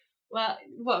 well,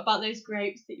 what about those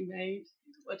grapes that you made?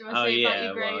 What do I say about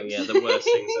your grapes? Well, yeah, the worst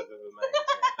things I've ever made. Yeah.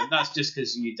 But that's just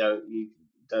because you don't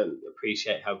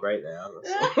appreciate how great they are.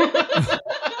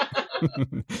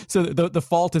 So the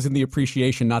fault is in the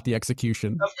appreciation, not the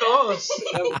execution. Of course.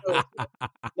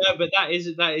 No, but that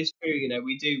is true.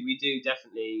 We do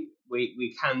definitely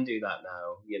we can do that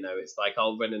now. It's like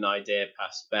I'll run an idea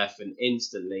past Beth and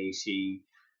instantly she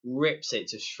rips it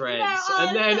to shreds,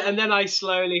 and then I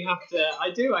slowly have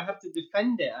to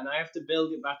defend it, and I have to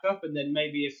build it back up, and then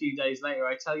maybe a few days later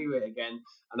I tell you it again,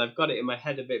 and I've got it in my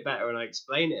head a bit better, and I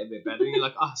explain it a bit better, and you're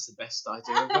like, oh, it's the best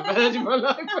idea I've ever heard in my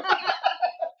life.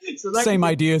 So same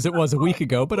idea as it was a week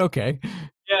ago, but okay.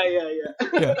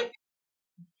 Yeah.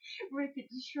 Rip it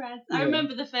to shreds. Yeah. I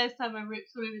remember the first time I ripped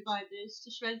one of his ideas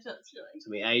to shreds. Actually, it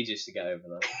took me ages to get over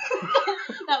that.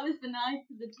 That was the knife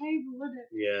at the table, wasn't it?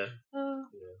 Yeah. Oh.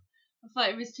 Yeah. I thought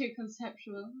it was too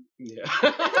conceptual. Yeah.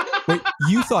 Wait,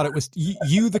 you thought it was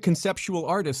you, the conceptual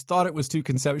artist, thought it was too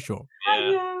conceptual.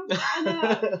 Yeah. I know.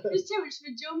 It was too much of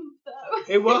a jump,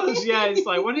 though. It was, yeah. It's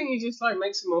like, why don't you just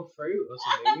make some more fruit or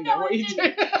something? What are you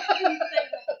doing?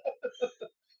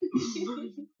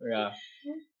 Yeah.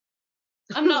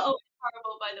 I'm not always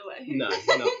horrible, by the way. No,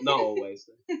 not always.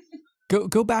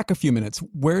 Go back a few minutes.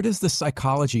 Where does the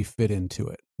psychology fit into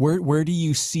it? Where do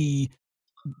you see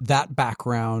that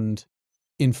background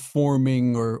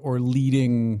informing or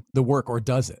leading the work, or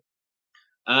does it?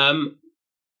 I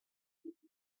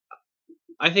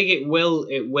think it will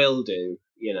do.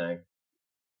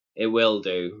 It will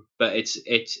do, but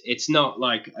it's not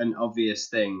like an obvious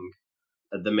thing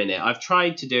at the minute. I've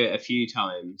tried to do it a few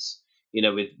times.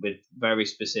 With very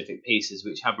specific pieces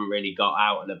which haven't really got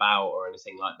out and about or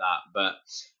anything like that. But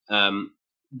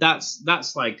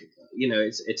that's like,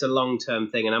 it's a long-term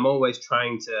thing, and I'm always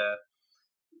trying to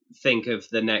think of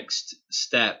the next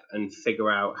step and figure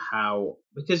out how,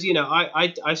 because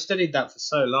I studied that for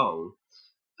so long,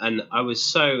 and I was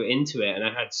so into it, and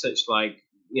I had such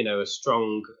a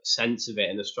strong sense of it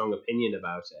and a strong opinion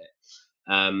about it,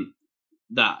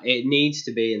 that it needs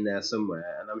to be in there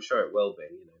somewhere, and I'm sure it will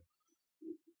be.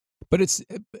 But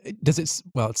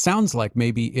it sounds like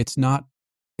maybe it's not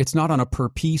on a per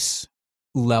piece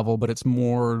level, but it's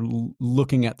more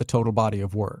looking at the total body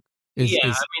of work.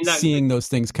 Seeing those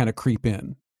things kind of creep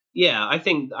in. Yeah, I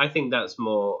think that's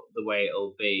more the way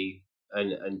it'll be,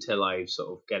 until I sort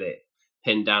of get it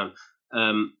pinned down.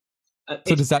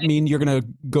 So does that mean you're going to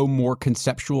go more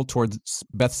conceptual towards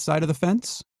Beth's side of the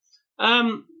fence?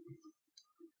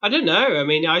 I don't know. I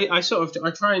mean, I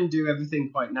try and do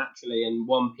everything quite naturally, and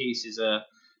one piece is a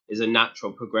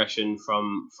natural progression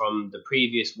from the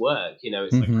previous work.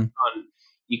 It's like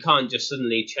you can't just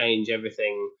suddenly change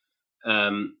everything.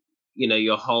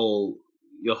 Your whole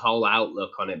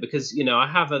outlook on it, because I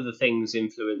have other things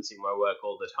influencing my work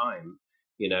all the time.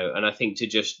 And I think to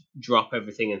just drop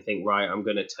everything and think, right, I'm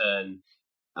going to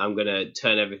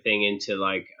turn everything into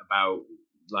about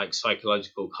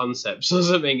psychological concepts or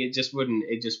something, it just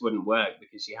wouldn't work,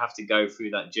 because you have to go through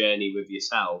that journey with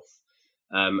yourself,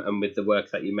 and with the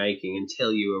work that you're making,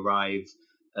 until you arrive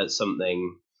at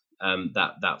something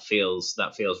that feels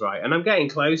right. And I'm getting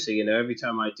closer, every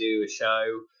time I do a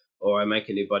show or I make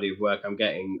a new body of work, I'm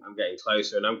getting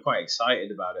closer, and I'm quite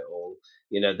excited about it all.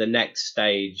 The next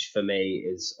stage for me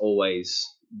is always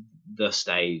the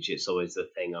stage. It's always the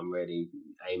thing I'm really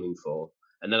aiming for,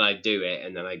 and then I do it,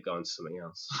 and then I go on to something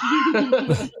else.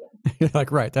 You're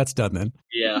like, right, that's done then.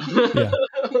 Yeah. Yeah.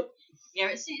 Yeah,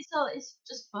 it's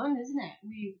just fun, isn't it?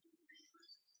 You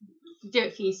do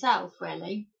it for yourself,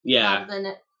 really. Yeah. Rather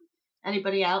than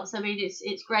anybody else. I mean,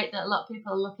 it's great that a lot of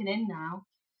people are looking in now.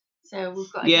 So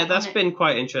we've got to get that's on it. been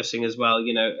quite interesting as well.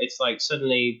 It's like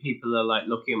suddenly people are like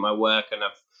looking at my work, and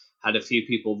I've had a few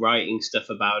people writing stuff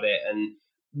about it, and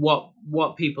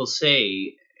what people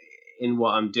see in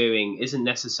what I'm doing isn't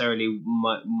necessarily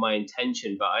my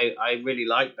intention, but I really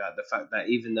like the fact that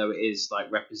even though it is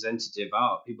like representative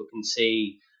art, people can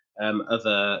see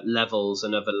other levels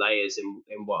and other layers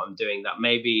in what I'm doing that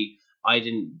maybe I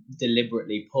didn't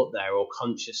deliberately put there or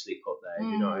consciously put there.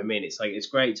 You know what I mean? It's like, it's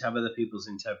great to have other people's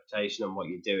interpretation on what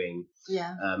you're doing.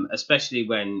 Yeah. Especially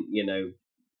when,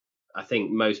 I think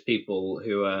most people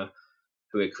who are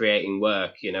creating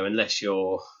work, unless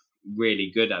you're really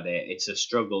good at it, it's a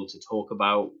struggle to talk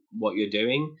about what you're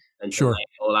doing and to lay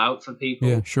it all out for people.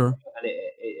 Yeah, sure. And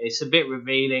it's a bit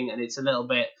revealing, and it's a little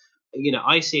bit,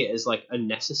 I see it as like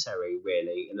unnecessary,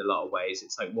 really, in a lot of ways.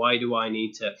 It's like, why do I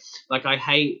need to, like, I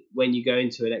hate when you go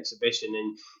into an exhibition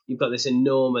and you've got this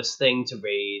enormous thing to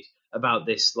read about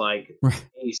this, like,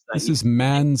 piece that this is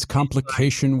man's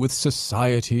complication with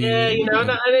society. Yeah, and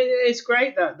it's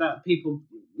great that people,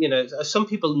 some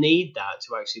people need that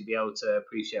to actually be able to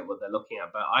appreciate what they're looking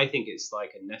at. But I think it's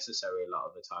like unnecessary a lot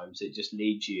of the times. It just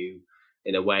leads you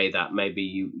in a way that maybe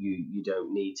you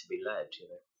don't need to be led.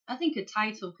 I think a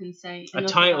title can say a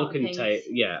title can say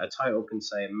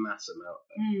a massive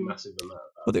amount.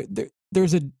 Well,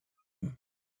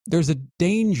 there's a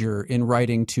danger in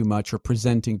writing too much or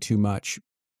presenting too much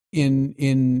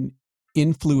in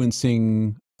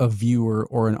influencing a viewer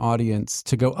or an audience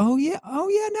to go, oh yeah, now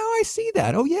I see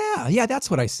that. Oh yeah,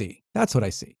 that's what I see.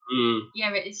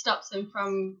 Yeah, it stops them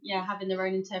from having their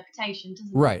own interpretation,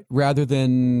 doesn't it? Right. Rather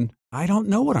than, I don't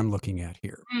know what I'm looking at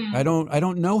here. I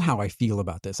don't know how I feel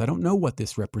about this. I don't know what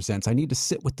this represents. I need to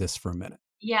sit with this for a minute.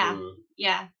 Yeah,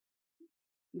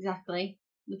 exactly.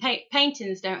 The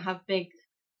paintings don't have big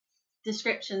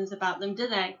descriptions about them, do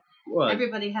they? Well,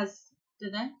 everybody has,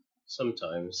 do they?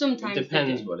 Sometimes it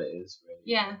depends what it is, really.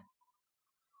 Yeah.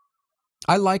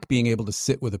 I like being able to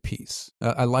sit with a piece.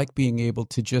 I like being able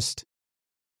to just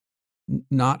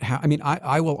not have,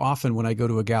 I will often, when I go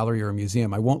to a gallery or a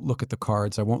museum, I won't look at the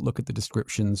cards. I won't look at the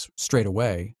descriptions straight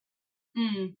away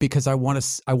because I want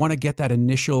to get that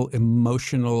initial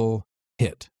emotional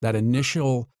hit, that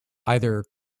initial either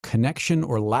connection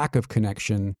or lack of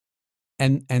connection.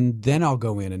 And then I'll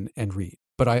go in and read.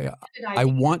 But I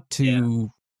want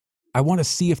to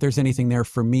see if there's anything there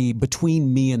for me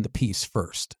between me and the piece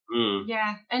first.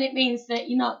 Yeah, and it means that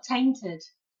you're not tainted.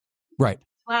 Right.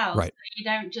 Well, right. So you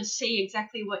don't just see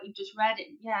exactly what you just read.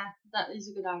 Yeah, that is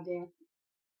a good idea.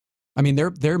 I mean,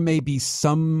 there may be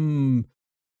some,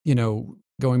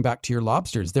 going back to your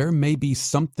lobsters, there may be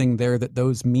something there that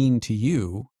those mean to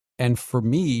you. And for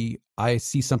me, I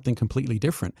see something completely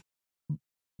different.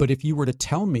 But if you were to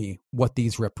tell me what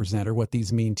these represent or what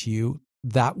these mean to you,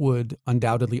 that would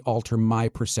undoubtedly alter my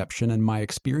perception and my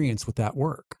experience with that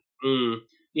work.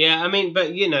 Yeah,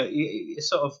 but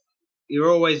you're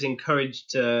always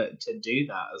encouraged to do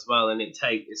that as well, and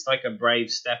it's like a brave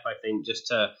step, I think, just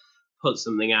to put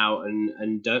something out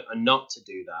and not to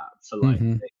do that for like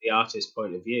the artist's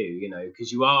point of view,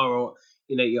 because you are,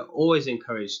 you're always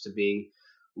encouraged to be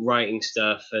writing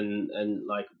stuff and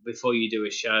like before you do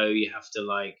a show you have to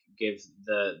like give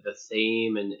the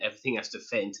theme, and everything has to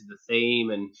fit into the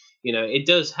theme, and it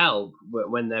does help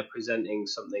when they're presenting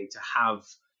something to have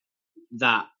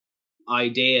that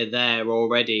idea there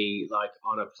already like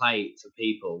on a plate for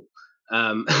people,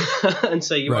 and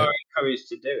so you are encouraged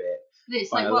to do it.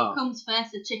 It's like what comes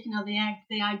first, the chicken or the egg,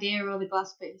 the idea or the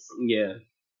glass piece? Yeah.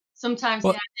 Sometimes the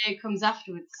idea comes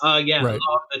afterwards. Yeah, right.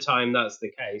 A lot of the time that's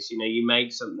the case. You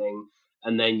make something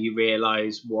and then you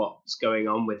realize what's going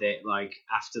on with it, like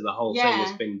after the whole thing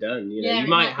has been done. You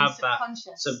might have that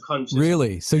subconscious.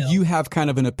 Really? So you have kind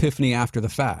of an epiphany after the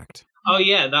fact. Oh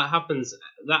yeah, that happens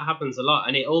a lot,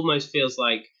 and it almost feels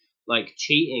like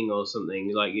cheating or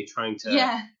something, like you're trying to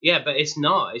but it's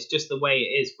not. It's just the way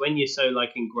it is when you're so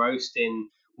like engrossed in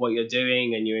what you're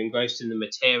doing and you're engrossed in the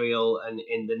material and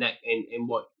in the in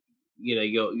what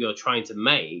you're trying to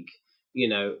make.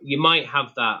 You might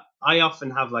have that. I often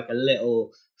have like a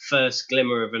little first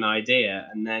glimmer of an idea,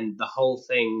 and then the whole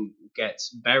thing gets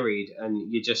buried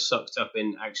and you're just sucked up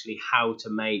in actually how to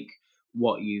make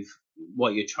what you've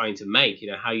what you're trying to make,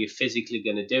 how you're physically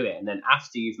going to do it. And then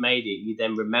after you've made it, you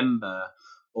then remember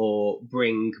or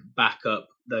bring back up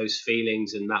those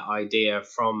feelings and that idea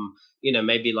from,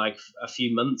 maybe like a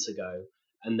few months ago.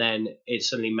 And then it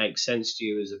suddenly makes sense to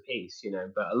you as a piece,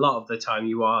 but a lot of the time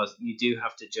you do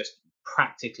have to just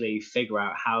practically figure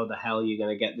out how the hell you're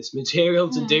going to get this material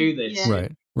to do this. Yeah.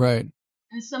 Right.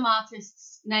 And some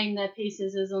artists name their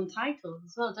pieces as untitled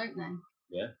as well, don't they?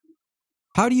 Yeah.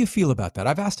 How do you feel about that?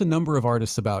 I've asked a number of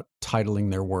artists about titling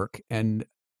their work, and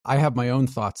I have my own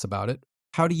thoughts about it.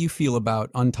 How do you feel about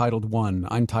Untitled 1,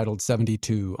 Untitled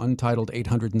 72, Untitled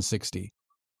 860?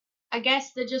 I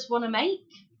guess they just want to make.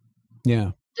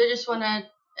 Yeah. They just want to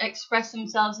express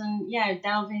themselves and,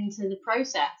 delve into the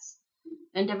process.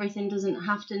 And everything doesn't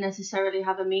have to necessarily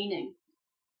have a meaning.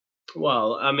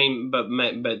 Well, I mean, but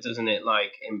doesn't it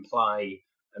like imply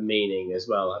a meaning as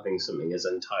well? Having something as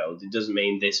untitled, it doesn't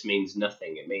mean this means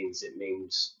nothing. It means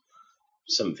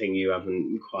something you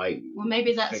haven't quite. Well,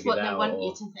 maybe that's what they want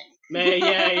you to think.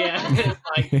 Yeah.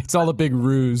 It's all a big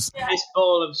ruse. This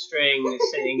ball of string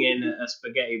sitting in a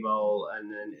spaghetti bowl, and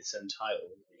then it's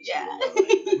untitled. Yeah.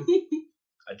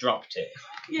 I dropped it.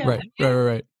 Yeah.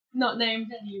 Right. Not named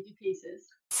any of your pieces.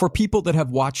 For people that have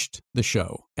watched the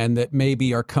show and that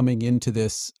maybe are coming into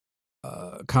this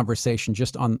conversation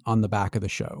just on the back of the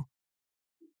show,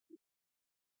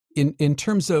 in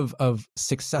terms of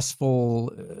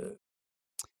successful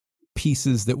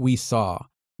pieces that we saw,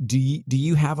 do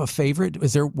you have a favorite?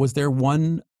 Was there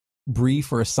one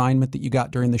brief or assignment that you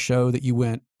got during the show that you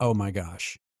went, oh my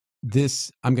gosh,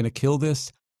 I'm going to kill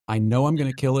this. I know I'm going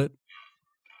to kill it.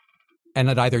 And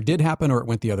it either did happen or it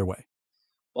went the other way.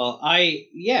 Well, I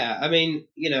mean,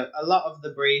 a lot of the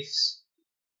briefs,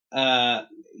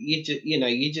 you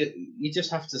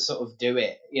just have to sort of do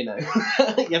it, you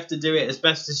have to do it as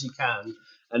best as you can.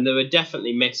 And there were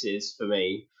definitely misses for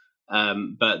me.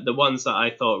 But the ones that I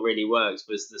thought really worked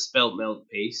was the spilt milk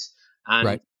piece and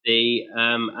right. the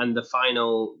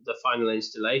final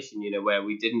installation, where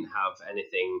we didn't have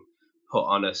anything put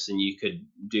on us and you could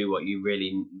do what you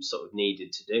really sort of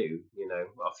needed to do,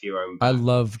 off your own back. I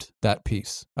loved that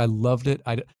piece. I loved it.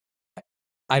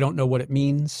 I don't know what it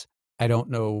means. I don't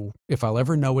know if I'll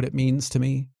ever know what it means to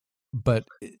me, but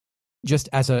just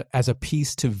as a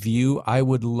piece to view, I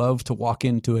would love to walk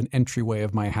into an entryway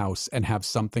of my house and have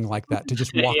something like that, to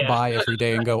just walk by every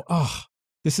day and go, oh,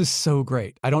 this is so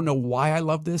great. I don't know why I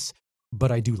love this,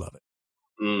 but I do love it.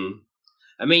 Mm.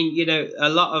 I mean, a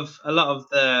lot of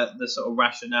the sort of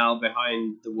rationale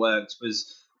behind the works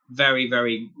was very,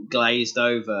 very glazed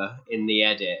over in the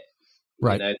edit.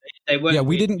 Right. They weren't.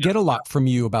 We didn't get a lot from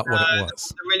you about what it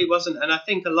was. There really wasn't, and I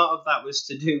think a lot of that was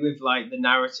to do with like the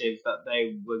narrative that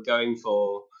they were going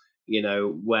for.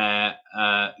 Where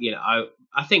I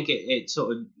think it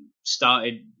sort of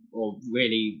started or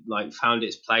really like found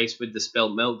its place with the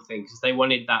spilt milk thing, because they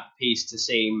wanted that piece to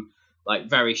seem like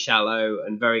very shallow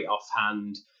and very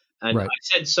offhand. And right. I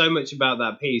said so much about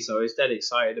that piece. I was dead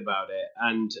excited about it.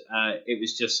 And it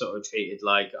was just sort of treated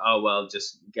like, oh, well,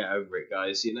 just get over it,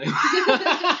 guys, Which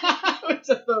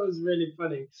I thought was really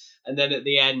funny. And then at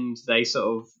the end, they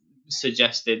sort of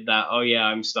suggested that, oh, yeah,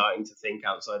 I'm starting to think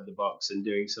outside the box and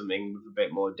doing something with a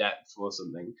bit more depth or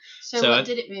something. So what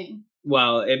did it mean?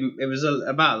 Well, it was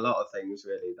about a lot of things,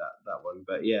 really, that one.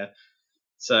 But, yeah.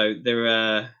 So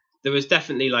there was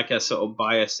definitely like a sort of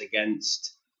bias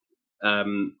against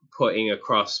putting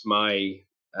across my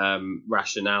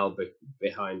rationale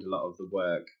behind a lot of the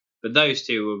work, but those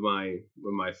two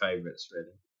were my favorites,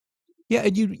 really. Yeah,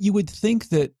 and you would think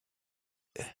that,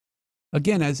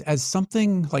 again, as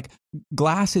something like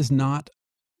glass is not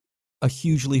a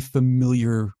hugely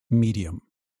familiar medium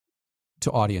to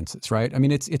audiences, right? I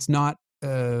mean, it's not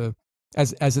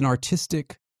as an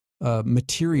artistic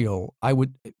material. I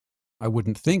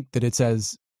wouldn't think that it's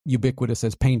as ubiquitous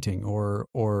as painting or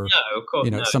no, of course,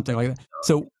 no. Something like that.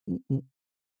 So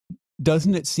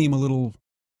doesn't it seem a little,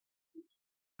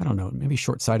 I don't know, maybe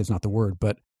short-sighted is not the word,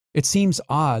 but it seems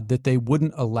odd that they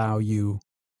wouldn't allow you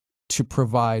to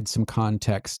provide some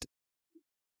context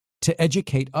to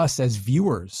educate us as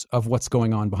viewers of what's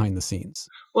going on behind the scenes?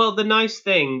 Well, the nice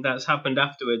thing that's happened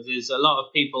afterwards is a lot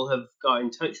of people have got in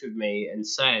touch with me and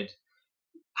said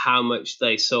how much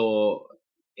they saw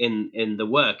in the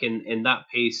work, in that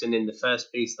piece and in the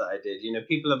first piece that I did.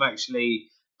 People have actually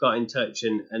got in touch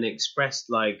and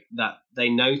expressed like that they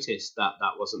noticed that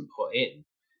wasn't put in,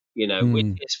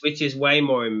 which is way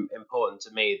more important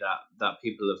to me, that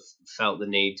people have felt the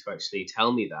need to actually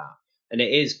tell me that. And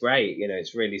it is great,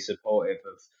 it's really supportive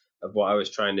of what I was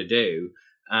trying to do.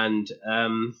 And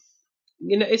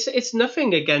it's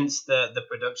nothing against the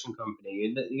production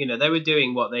company. They were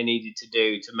doing what they needed to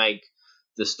do to make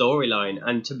the storyline.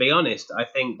 And to be honest, I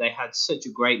think they had such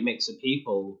a great mix of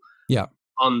people Yeah.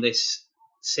 on this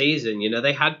season.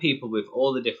 They had people with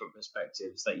all the different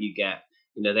perspectives that you get.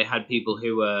 They had people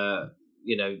who were,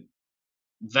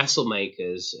 vessel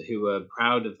makers who were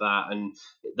proud of that, and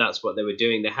that's what they were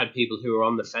doing. They had people who were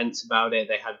on the fence about it.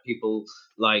 They had people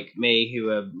like me who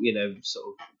were, sort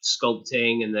of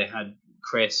sculpting, and they had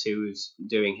Chris who was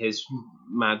doing his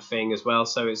mad thing as well.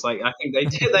 So it's like, I think they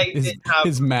did have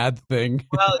his mad thing.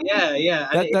 Well, yeah.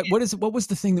 And what was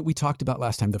the thing that we talked about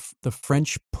last time? The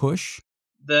French push.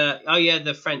 The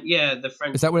French.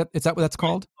 Is that what that's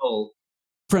called? Pull.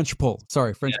 French pull.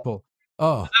 Sorry, French pull.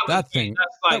 Oh, that thing.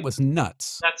 That was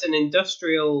nuts. That's an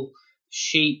industrial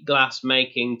sheet glass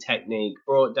making technique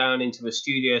brought down into a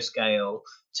studio scale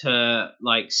to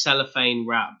like cellophane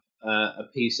wrap a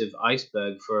piece of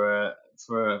iceberg for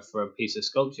a piece of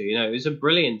sculpture. It was a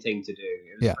brilliant thing to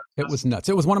do. It was nuts.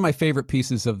 It was one of my favorite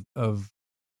pieces of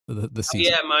the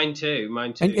season. Yeah, mine too.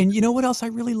 And you know what else I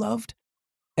really loved?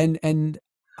 And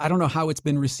I don't know how it's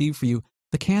been received for you.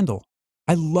 The candle.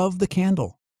 I love the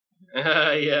candle.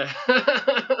 Yeah.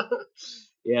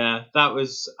 Yeah, that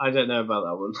was, I don't know about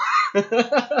that one.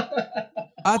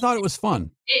 I thought it was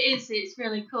fun. It is. It's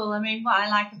really cool. I mean, what I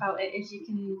like about it is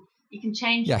you can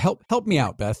change. Yeah, help me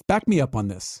out, Beth. Back me up on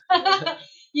this.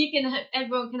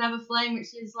 Everyone can have a flame,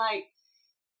 which is like,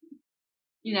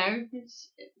 it's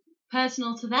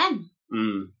personal to them.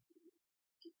 Mm.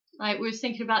 Like, we was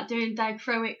thinking about doing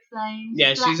dichroic flames.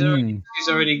 Yeah, she's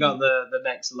already got the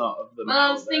next lot of them. Well,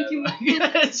 I was thinking, yeah,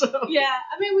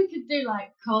 I mean, we could do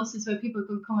like courses where people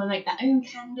could come and make their own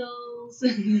candles.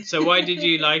 So why did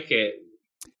you like it?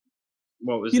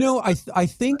 What was it? I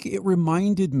think it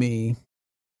reminded me.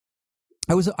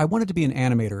 I wanted to be an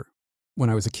animator when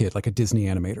I was a kid, like a Disney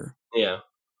animator. Yeah,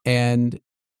 and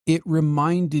it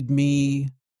reminded me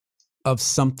of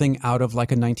something out of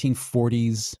like a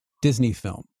 1940s Disney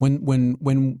film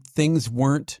when things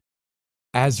weren't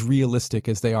as realistic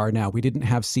as they are now. We didn't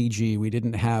have CG. We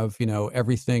didn't have,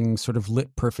 everything sort of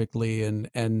lit perfectly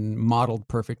and modeled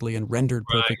perfectly and rendered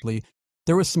perfectly. Right.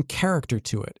 There was some character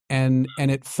to it, and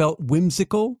it felt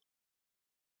whimsical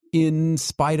in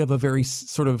spite of a very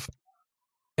sort of,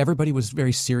 everybody was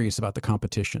very serious about the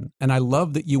competition. And I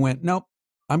love that you went, nope,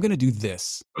 I'm going to do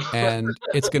this, and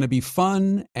it's going to be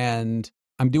fun, and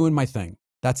I'm doing my thing.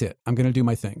 That's it. I'm going to do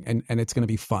my thing, and it's going to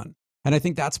be fun. And I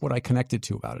think that's what I connected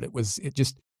to about it.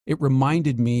 It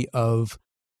reminded me of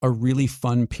a really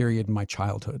fun period in my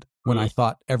childhood when I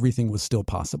thought everything was still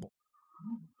possible.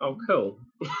 Oh, cool.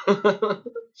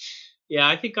 Yeah,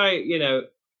 I think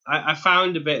I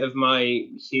found a bit of my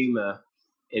humor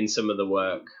in some of the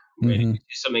work, really, which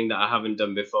is something that I haven't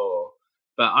done before.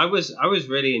 But I was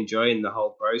really enjoying the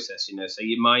whole process, so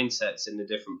your mindset's in a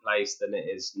different place than it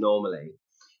is normally.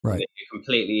 Right. You're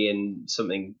completely in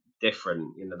something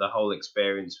different. The whole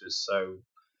experience was so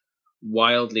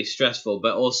wildly stressful,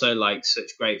 but also like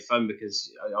such great fun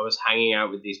because I was hanging out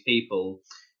with these people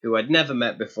who I'd never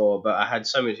met before, but I had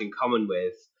so much in common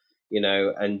with,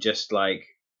 and just like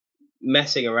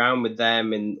messing around with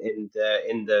them in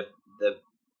the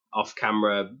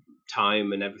off-camera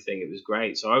time and everything. It was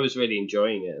great. So I was really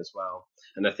enjoying it as well.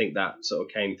 And I think that sort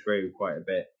of came through quite a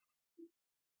bit.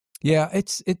 Yeah,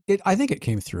 I think it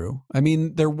came through. I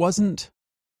mean, there wasn't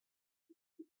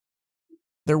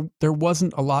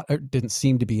a lot, or didn't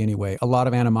seem to be anyway, a lot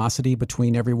of animosity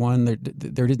between everyone.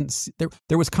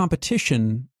 There was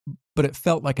competition, but it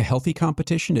felt like a healthy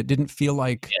competition. It didn't feel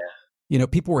like,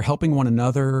 people were helping one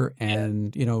another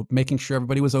and, making sure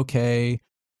everybody was okay.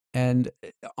 And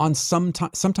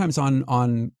sometimes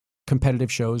on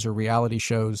competitive shows or reality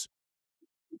shows,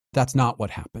 that's not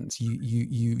what happens.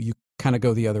 You kind of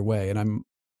go the other way. And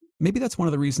maybe that's one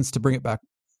of the reasons to bring it back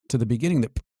to the beginning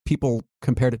that people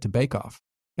compared it to Bake Off.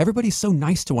 Everybody's so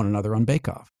nice to one another on Bake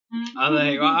Off. Are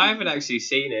they? Well, I haven't actually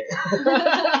seen it.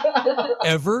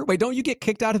 Ever? Wait, don't you get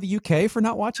kicked out of the UK for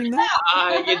not watching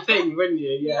that? You'd think, wouldn't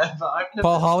you? Yeah. But I've never...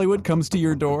 Paul Hollywood comes to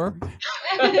your door.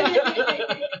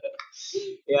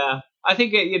 Yeah. I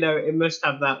think it must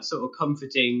have that sort of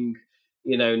comforting,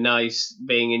 nice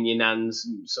being in your nan's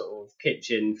sort of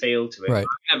kitchen feel to it. Right.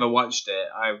 I've never watched it.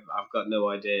 I've got no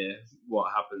idea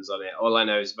what happens on it. All I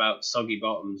know is about soggy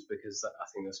bottoms because I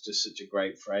think that's just such a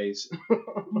great phrase.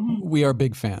 We are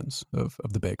big fans of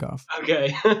the Bake Off.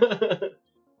 Okay.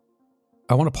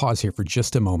 I want to pause here for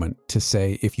just a moment to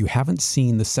say, if you haven't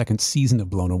seen the second season of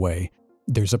Blown Away,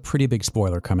 there's a pretty big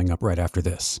spoiler coming up right after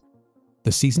this.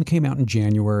 The season came out in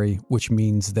January, which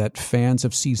means that fans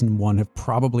of season 1 have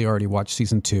probably already watched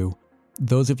season 2.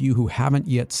 Those of you who haven't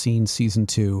yet seen season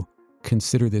 2,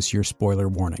 consider this your spoiler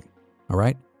warning. All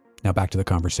right? Now back to the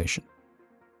conversation.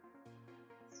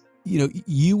 You know,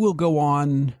 you will go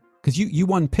on, because you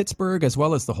won Pittsburgh as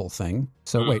well as the whole thing.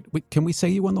 So wait, can we say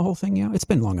you won the whole thing? Yeah, it's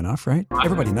been long enough, right?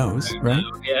 Everybody knows, right?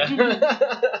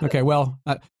 Yeah. Okay, well,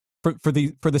 for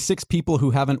the 6 people who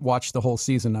haven't watched the whole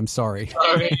season, I'm sorry.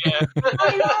 Sorry, yeah.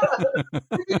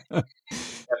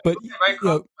 But Very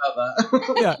cross about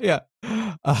that. yeah.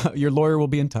 Your lawyer will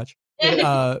be in touch. You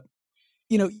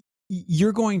know,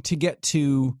 you're going to get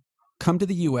to come to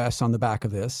the U.S. on the back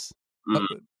of this.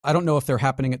 I don't know if they're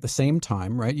happening at the same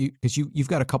time, right? Because you've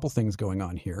got a couple things going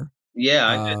on here. Yeah,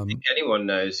 I don't think anyone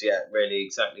knows yet really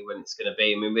exactly when it's going to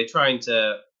be. I mean, we're trying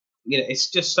to, you know, it's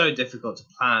just so difficult to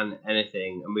plan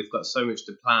anything, and we've got so much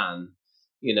to plan,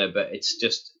 you know, but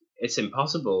it's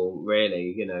impossible,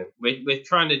 really. You know, we're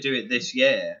trying to do it this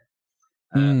year,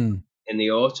 in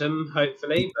the autumn,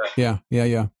 hopefully. But yeah.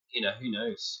 You know, who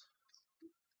knows?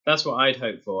 That's what I'd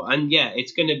hope for. And yeah,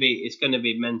 it's going to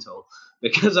be mental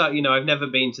because I've never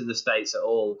been to the States at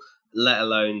all, let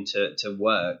alone to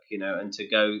work, you know, and to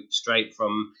go straight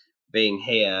from being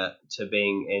here to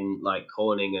being in like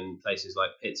Corning and places like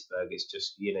Pittsburgh. It's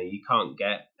just, you know, you can't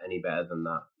get any better than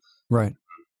that. Right.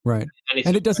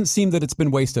 And it doesn't seem that it's been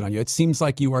wasted on you. It seems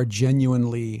like you are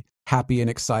genuinely happy and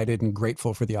excited and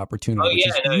grateful for the opportunity, which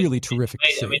is really terrific to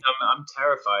see. I mean, I'm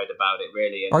terrified about it,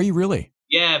 really. Are you really?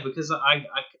 Yeah, because I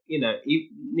you know,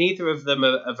 neither of them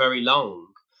are very long,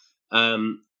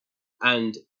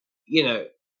 and you know,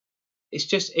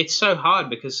 it's so hard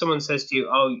because someone says to you,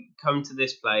 "Oh, come to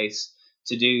this place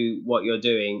to do what you're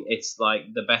doing. It's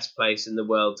like the best place in the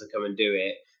world to come and do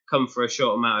it. Come for a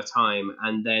short amount of time,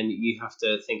 and then you have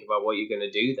to think about what you're going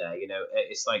to do there." You know,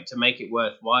 it's like to make it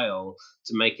worthwhile,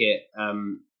 to make it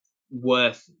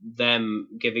worth them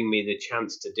giving me the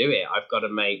chance to do it. I've got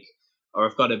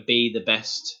to be the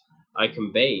best I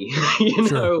can be, you know.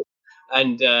 Sure.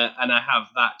 And I have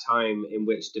that time in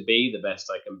which to be the best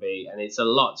I can be, and it's a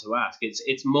lot to ask.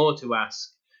 It's more to ask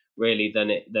really than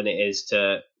it is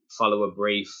to follow a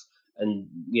brief and,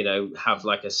 you know, have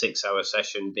like a 6-hour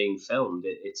session being filmed.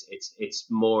 It's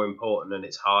more important and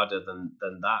it's harder than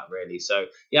that, really. So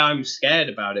yeah, I'm scared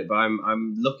about it, but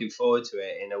I'm looking forward to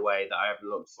it in a way that I haven't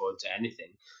looked forward to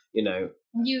anything. You know,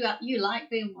 you like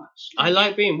being watched. I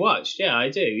like being watched. Yeah, I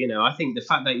do. You know, I think the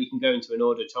fact that you can go into an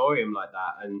auditorium like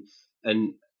that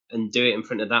and do it in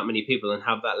front of that many people and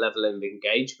have that level of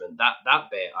engagement, that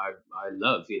bit I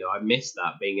love. You know, I miss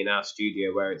that being in our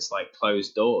studio where it's like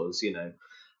closed doors. You know,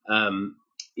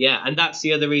 yeah, and that's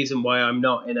the other reason why I'm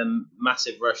not in a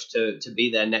massive rush to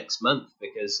be there next month,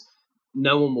 because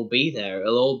no one will be there.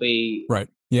 It'll all be right.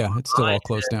 Yeah, it's still all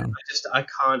closed down. I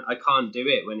can't do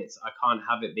it when I can't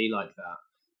have it be like that.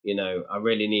 You know, I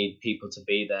really need people to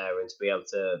be there and to be able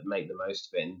to make the most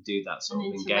of it and do that sort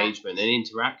of engagement and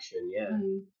interaction. Yeah.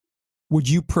 Would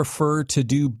you prefer to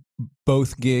do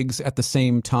both gigs at the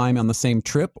same time on the same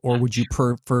trip, or would you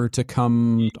prefer to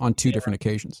come on 2 different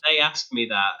occasions? They asked me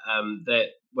that.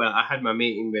 Well, I had my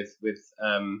meeting with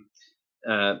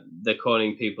the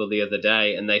Corning people the other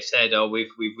day, and they said, "Oh, we've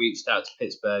reached out to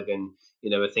Pittsburgh, and you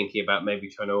know, we're thinking about maybe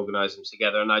trying to organise them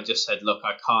together." And I just said, "Look,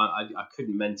 I can't. I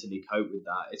couldn't mentally cope with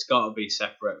that. It's got to be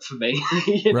separate for me."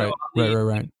 You know,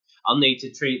 right. I'll need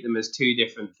to treat them as 2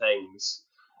 different things,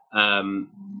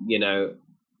 you know,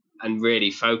 and really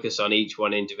focus on each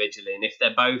one individually. And if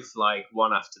they're both like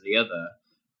one after the other,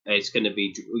 it's going to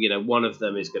be, you know, one of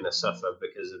them is going to suffer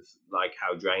because of like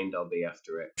how drained I'll be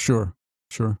after it. Sure.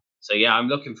 So yeah, I'm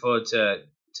looking forward to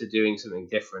doing something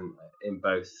different in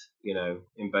both, you know,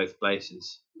 in both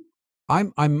places.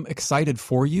 I'm excited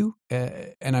for you,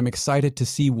 and I'm excited to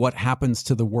see what happens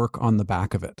to the work on the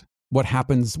back of it. What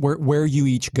happens where you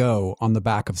each go on the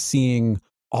back of seeing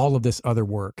all of this other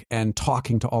work and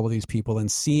talking to all of these people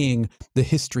and seeing the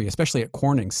history, especially at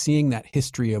Corning, seeing that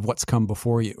history of what's come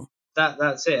before you.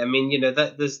 That's it. I mean, you know,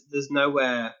 that there's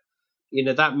nowhere, you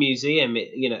know, that museum,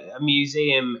 you know, a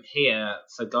museum here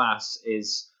for glass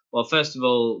is, well, first of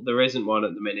all, there isn't one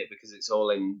at the minute because it's all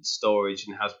in storage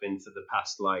and has been for the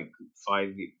past like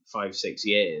 5-6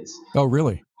 years. Oh,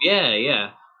 really?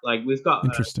 Yeah. Like we've got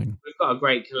interesting. We've got a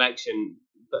great collection,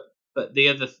 but the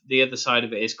other side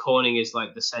of it is Corning is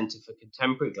like the center for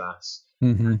contemporary glass.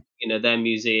 Mm-hmm. You know, their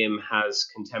museum has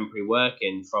contemporary work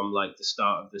in from like the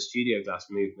start of the studio glass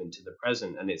movement to the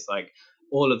present, and it's like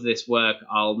all of this work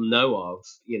I'll know of,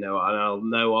 you know, and I'll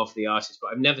know of the artist,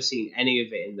 but I've never seen any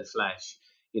of it in the flesh.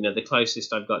 You know, the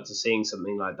closest I've got to seeing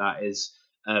something like that is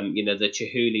the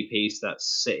Chihuly piece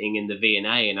that's sitting in the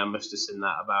V&A, and I must have seen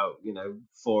that about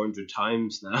 400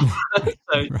 times now.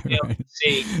 So to be able to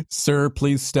see, sir,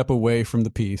 please step away from the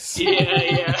piece.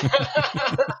 yeah.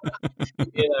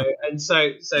 And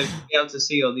so to be able to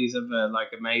see all these other like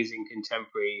amazing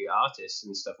contemporary artists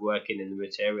and stuff working in the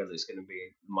material is going to be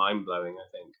mind blowing. I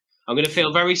think I'm going to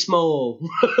feel very small.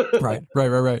 Right.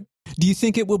 Do you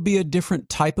think it will be a different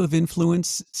type of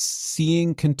influence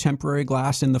seeing contemporary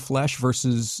glass in the flesh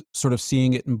versus sort of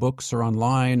seeing it in books or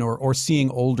online, or seeing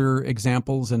older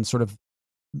examples and sort of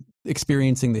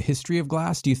experiencing the history of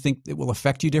glass? Do you think it will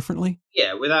affect you differently?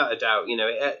 Yeah, without a doubt.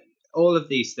 All of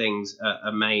these things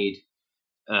are made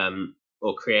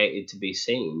or created to be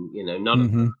seen. None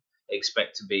of them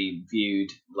expect to be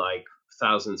viewed like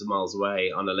thousands of miles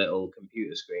away on a little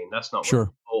computer screen. That's not what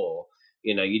it's for.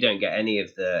 You don't get any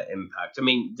of the impact. I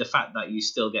mean, the fact that you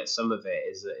still get some of it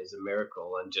is a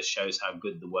miracle, and just shows how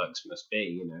good the works must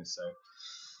be. So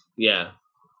yeah,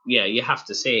 you have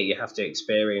to see it. You have to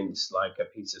experience like a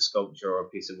piece of sculpture or a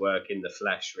piece of work in the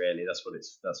flesh. Really, that's what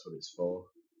it's for.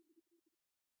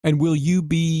 And will you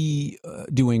be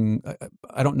doing?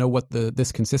 I don't know what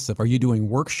this consists of. Are you doing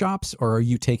workshops, or are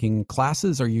you taking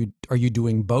classes? Are you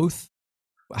doing both?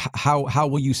 How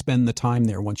will you spend the time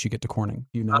there once you get to Corning?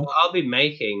 Do you know? I'll be in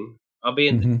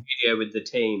the studio with the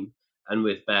team and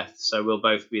with Beth, so we'll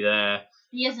both be there.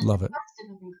 He hasn't Love it. asked if he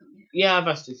can come yet. Yeah, I've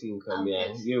asked if you can come.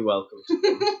 Yeah, you're welcome.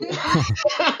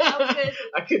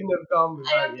 I couldn't have gone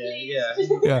without you.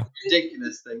 Yeah.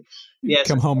 Ridiculous thing. Yeah,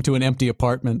 come home to an empty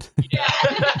apartment. Yeah.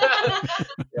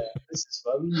 This is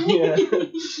fun. Yeah.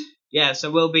 Yeah,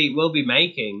 so we'll be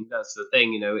making. That's the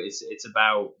thing, it's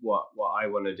about what I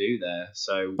want to do there.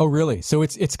 So oh, really? So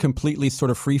it's completely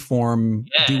sort of free form.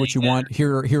 Do what you want.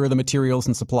 Here are the materials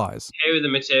and supplies. Here are the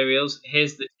materials.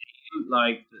 Here's the team,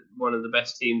 like one of the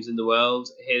best teams in the world.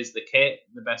 Here's the kit,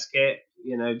 the best kit.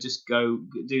 Just go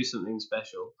do something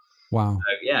special. Wow.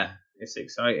 So, yeah, it's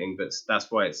exciting, but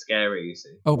that's why it's scary. You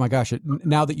see. Oh my gosh!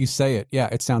 Now that you say it, yeah,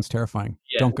 it sounds terrifying.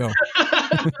 Yeah. Don't go.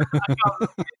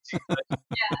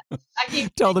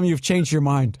 Tell them you've changed your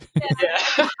mind.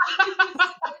 Yeah.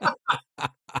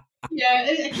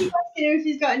 I keep asking her if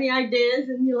she's got any ideas,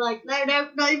 and you're like, no,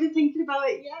 not even thinking about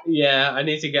it yet. Yeah, I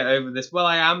need to get over this. Well,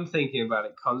 I am thinking about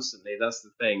it constantly. That's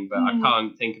the thing, but I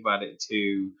can't think about it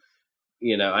too.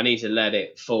 I need to let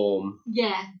it form.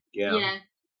 Yeah.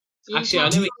 Actually, I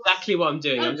know exactly what I'm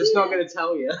doing. I'm just not going to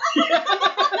tell you.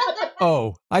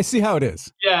 Oh, I see how it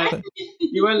is. Yeah,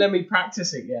 you won't let me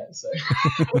practice it yet. So.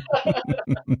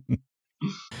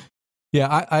 Yeah,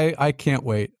 I can't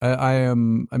wait. I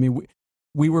am. I mean,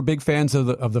 we were big fans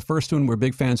of the first one. We're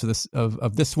big fans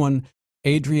of this one.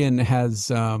 Adrianne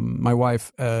has my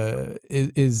wife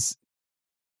is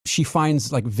she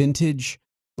finds like vintage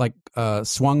like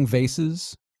swung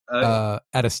vases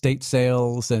at estate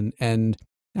sales and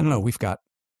I don't know. We've got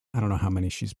I don't know how many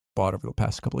she's bought over the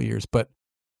past couple of years, but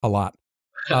a lot.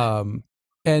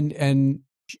 And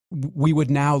we would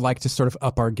now like to sort of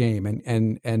up our game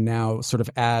and now sort of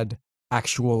add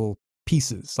actual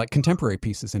pieces, like contemporary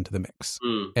pieces, into the mix.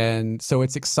 And so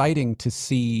it's exciting to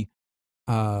see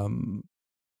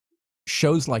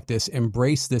shows like this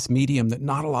embrace this medium that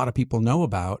not a lot of people know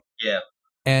about. Yeah.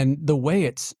 And the way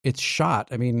it's shot,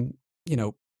 I mean,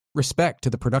 respect to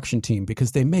the production team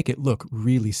because they make it look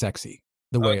really sexy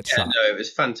the way it's shot. No, it was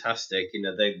fantastic.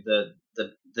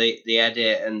 The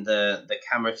edit and the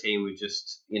camera team were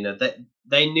just,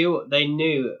 they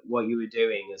knew what you were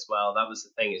doing as well. That was the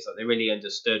thing. It's like they really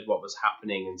understood what was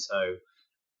happening, and so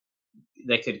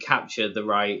they could capture the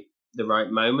right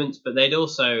moments. But they'd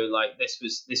also like this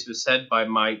was said by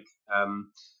Mike,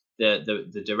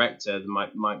 the director,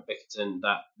 Mike Bickerton,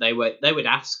 that they would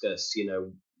ask us,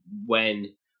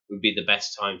 when would be the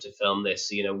best time to film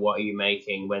this, what are you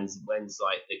making, when's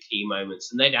like the key moments,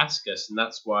 and they'd ask us, and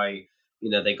that's why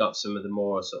they got some of the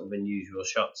more sort of unusual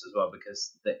shots as well,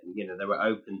 because they were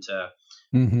open to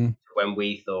when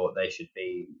we thought they should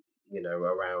be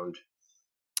around.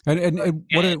 And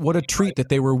what a treat that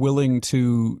they were willing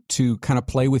to kind of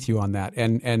play with you on that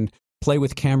and play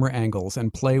with camera angles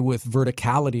and play with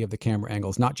verticality of the camera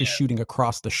angles, not just shooting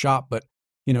across the shot, but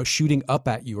shooting up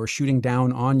at you or shooting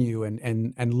down on you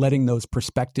and letting those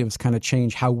perspectives kind of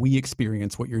change how we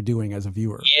experience what you're doing as a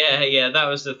viewer. Yeah, that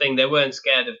was the thing. They weren't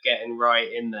scared of getting right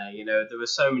in there. There were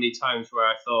so many times where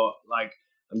I thought, like,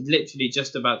 I'm literally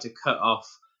just about to cut off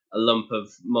a lump of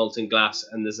molten glass,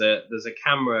 and there's a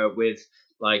camera with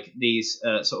like these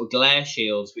sort of glare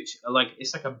shields, which are like,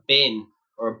 it's like a bin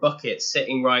or a bucket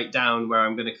sitting right down where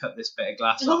I'm going to cut this bit of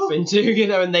glass off into,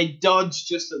 and they dodged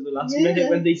just at the last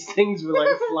minute when these things were like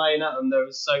flying at them. They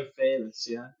were so fearless,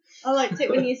 yeah. I liked it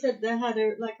when you said they had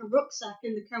a rucksack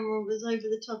and the camera was over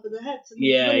the top of the head, so they were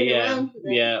Yeah, running yeah, around with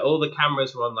it. yeah. All the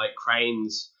cameras were on like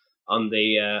cranes on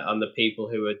the people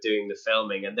who were doing the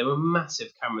filming, and they were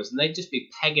massive cameras, and they'd just be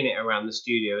pegging it around the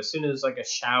studio. As soon as like a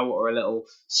shout or a little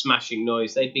smashing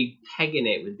noise, they'd be pegging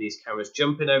it with these cameras,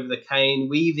 jumping over the cane,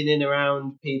 weaving in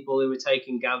around people who were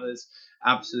taking gathers.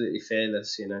 Absolutely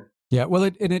fearless, you know. Yeah, well,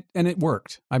 it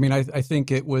worked. I mean, I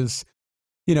think it was,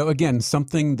 again,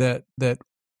 something that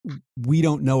we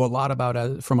don't know a lot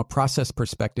about from a process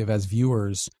perspective as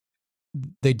viewers.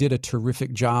 They did a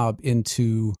terrific job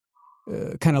into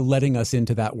kind of letting us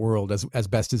into that world as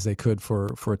best as they could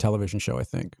for a television show, I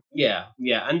think. Yeah,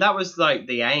 yeah, and that was like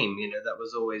the aim, that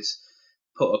was always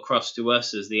put across to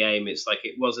us as the aim. It's like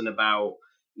it wasn't about,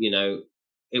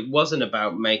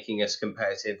 making us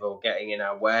competitive or getting in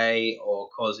our way or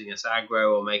causing us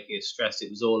aggro or making us stressed.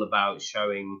 It was all about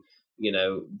showing,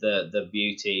 the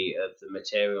beauty of the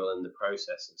material and the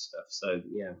process and stuff. So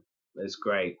yeah, it's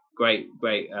great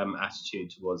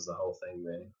attitude towards the whole thing,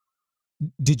 really.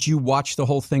 Did you watch the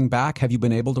whole thing back? Have you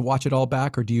been able to watch it all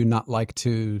back, or do you not like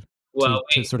to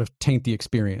sort of taint the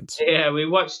experience? Yeah, we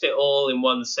watched it all in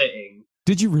one sitting.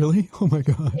 Did you really? Oh my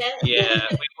God. Yeah.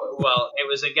 Well, it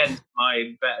was against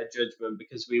my better judgment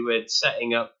because we were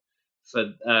setting up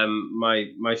for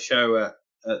my show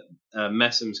at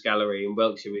Messam's Gallery in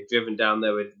Wiltshire. We'd driven down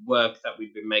there with work that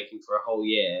we'd been making for a whole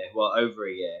year, well, over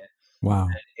a year. Wow.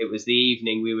 It was the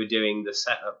evening we were doing the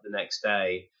setup the next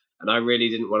day, and I really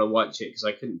didn't want to watch it because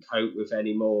I couldn't cope with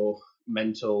any more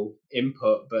mental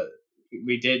input, but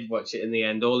we did watch it in the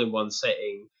end, all in one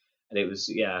sitting. And it was,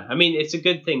 yeah, I mean, it's a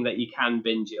good thing that you can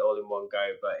binge it all in one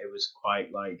go, but it was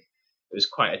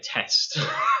quite a test.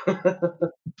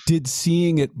 Did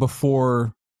seeing it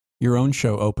before your own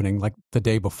show opening, like the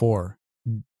day before,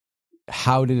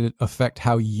 how did it affect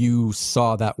how you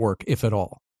saw that work, if at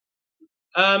all?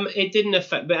 It didn't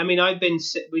affect, but I mean,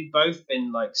 we'd both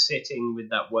been like sitting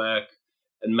with that work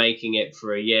and making it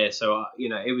for a year. So,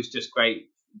 it was just great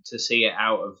to see it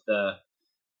out of the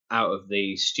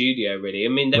studio, really. I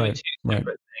mean, there were two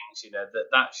separate things,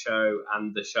 that show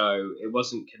and the show, it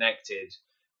wasn't connected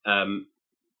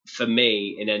for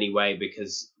me in any way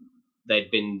because they'd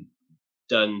been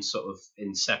done sort of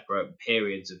in separate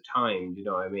periods of time. Do you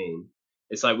know what I mean?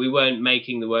 It's like we weren't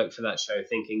making the work for that show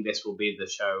thinking this will be the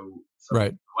show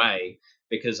for away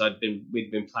because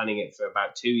we'd been planning it for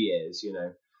about 2 years,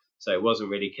 so it wasn't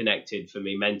really connected for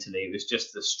me mentally. It was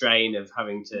just the strain of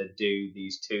having to do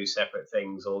these two separate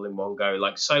things all in one go.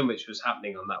 Like so much was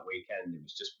happening on that weekend. It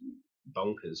was just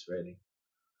bonkers, really.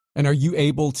 And are you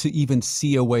able to even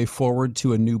see a way forward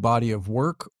to a new body of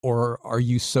work, or are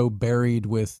you so buried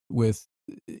with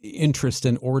interest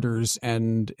and orders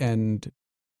and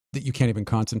that you can't even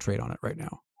concentrate on it right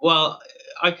now? Well,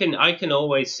 I can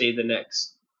always see the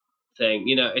next thing.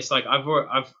 It's like I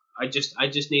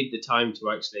just need the time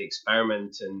to actually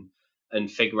experiment and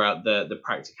figure out the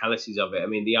practicalities of it. I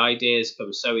mean, the ideas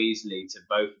come so easily to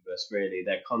both of us, really.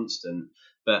 They're constant,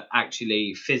 but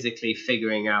actually physically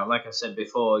figuring out, like I said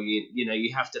before,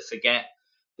 you have to forget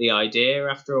the idea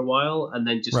after a while and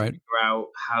then just figure out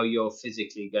how you're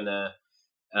physically gonna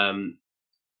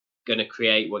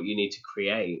create what you need to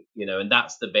create, and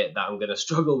that's the bit that I'm going to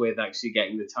struggle with, actually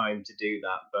getting the time to do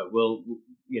that. But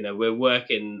we're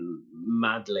working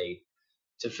madly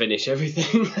to finish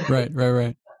everything. Right.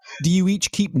 Do you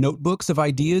each keep notebooks of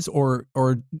ideas, or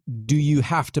do you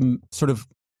have to sort of,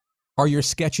 are your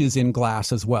sketches in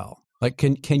glass as well? Like,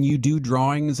 can you do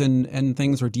drawings and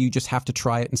things, or do you just have to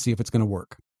try it and see if it's going to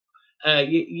work? A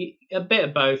bit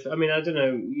of both. I mean, I don't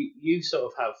know. You sort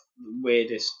of have the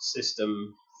weirdest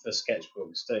system for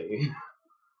sketchbooks, don't you?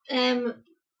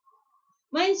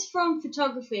 Mine's from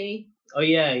photography. Oh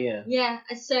yeah. Yeah,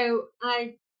 so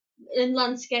I in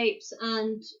landscapes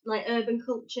and like urban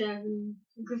culture and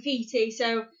graffiti.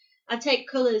 So I take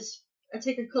colours. I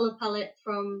take a colour palette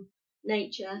from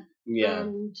nature. Yeah.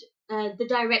 And the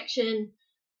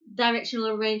directional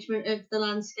arrangement of the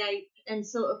landscape, and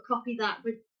sort of copy that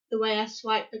with the way I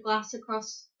swipe the glass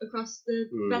across the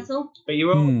vessel. But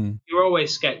you're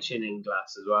always sketching in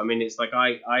glass as well. I mean, it's like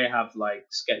I have like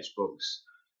sketchbooks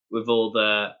with all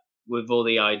the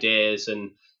ideas,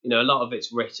 and a lot of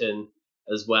it's written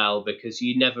as well, because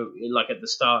you never, like at the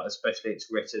start especially, it's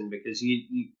written because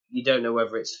you don't know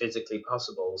whether it's physically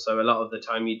possible. So a lot of the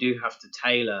time you do have to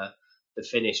tailor the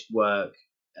finished work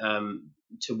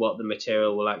to what the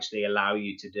material will actually allow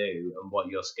you to do and what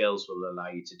your skills will allow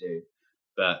you to do.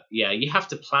 But yeah, you have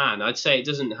to plan. I'd say it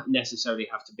doesn't necessarily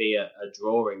have to be a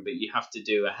drawing, but you have to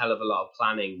do a hell of a lot of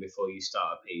planning before you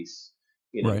start a piece.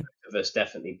 Both of us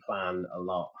definitely plan a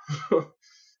lot.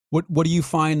 What do you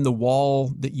find the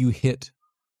wall that you hit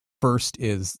first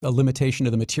is? A limitation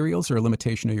of the materials or a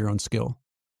limitation of your own skill?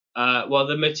 Well,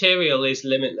 the material is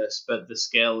limitless, but the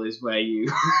skill is where you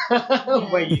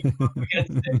where you come up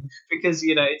against it. Because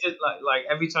it's just like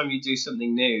every time you do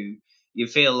something new, you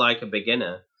feel like a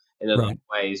beginner in a lot of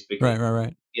ways. Because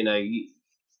right.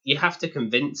 You have to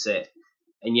convince it,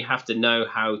 and you have to know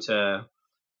how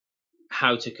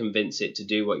to convince it to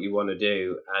do what you want to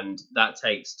do, and that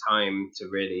takes time to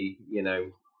really,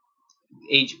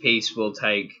 each piece will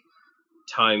take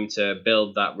time to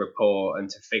build that rapport and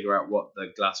to figure out what the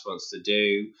glass wants to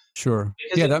do. Sure.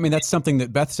 Yeah, that's something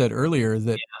that Beth said earlier,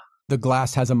 that the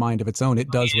glass has a mind of its own. It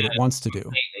does what it wants to do.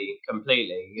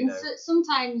 Completely. And so,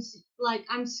 sometimes, like,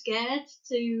 I'm scared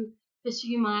to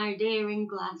pursue my idea in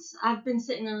glass. I've been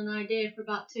sitting on an idea for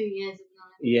about 2 years now.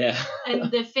 Yeah.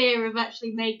 And the fear of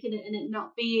actually making it and it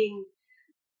not being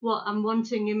what I'm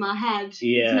wanting in my head has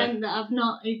meant that I've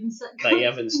not even set. That you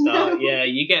haven't started. No. Yeah,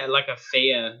 you get like a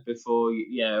fear before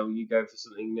you go for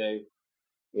something new.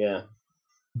 Yeah.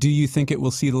 Do you think it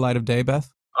will see the light of day,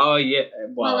 Beth? Oh yeah.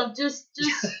 Well, I've just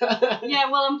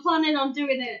yeah. Well, I'm planning on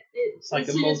doing it. It's like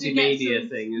a multimedia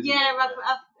thing, isn't it?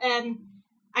 Yeah,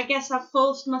 I guess I've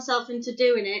forced myself into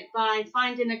doing it by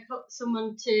finding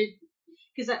someone to.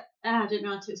 Because I don't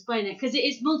know how to explain it. Because it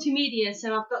is multimedia,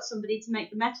 so I've got somebody to make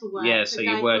the metal work. Yeah, so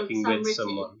you're working with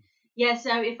someone. Yeah,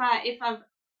 so if I've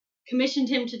commissioned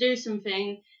him to do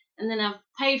something and then I've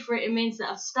paid for it, it means that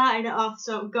I've started it off,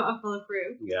 so I've got to follow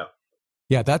through. Yeah.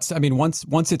 Yeah,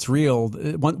 once it's real,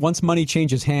 once money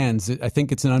changes hands, I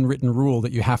think it's an unwritten rule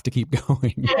that you have to keep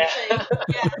going. Yeah.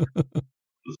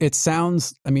 It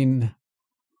sounds,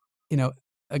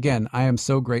 again, I am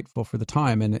so grateful for the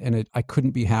time, and I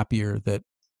couldn't be happier that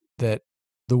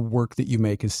the work that you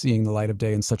make is seeing the light of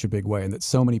day in such a big way, and that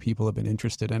so many people have been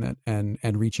interested in it and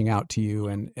reaching out to you,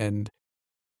 and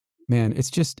man,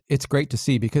 it's great to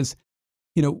see, because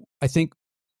I think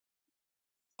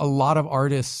a lot of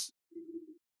artists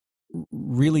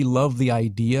really love the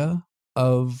idea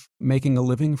of making a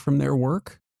living from their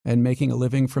work and making a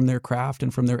living from their craft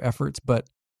and from their efforts, but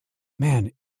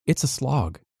man, it's a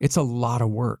slog. It's a lot of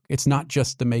work. It's not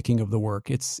just the making of the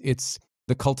work. It's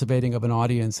the cultivating of an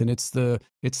audience, and it's the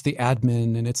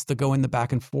admin, and it's the going the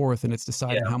back and forth, and it's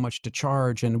deciding how much to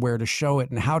charge and where to show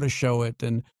it and how to show it.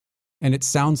 And it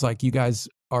sounds like you guys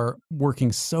are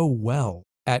working so well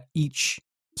at each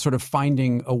sort of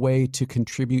finding a way to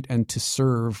contribute and to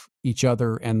serve each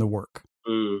other and the work.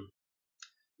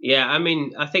 Yeah,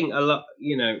 I think a lot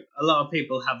of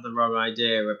people have the wrong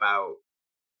idea about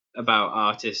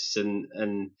artists,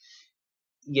 and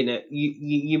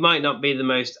you might not be the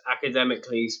most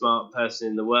academically smart person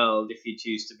in the world if you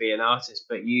choose to be an artist,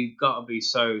 but you've got to be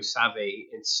so savvy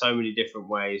in so many different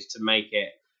ways to make it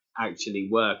actually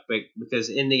work. Because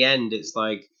in the end, it's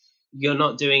like you're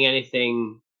not doing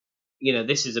anything.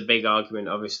 This is a big argument,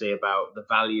 obviously, about the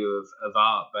value of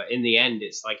art, but in the end,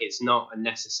 it's like it's not a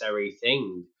necessary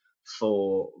thing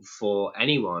for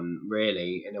anyone,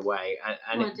 really, in a way.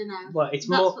 And I don't know. Well, it's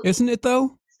more, isn't it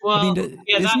though? Well, that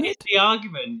is the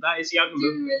argument. That is the argument. Do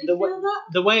you really feel that?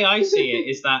 The way I see it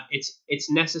is that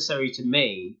it's necessary to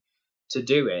me to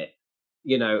do it,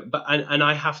 But and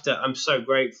I have to. I'm so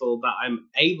grateful that I'm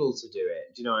able to do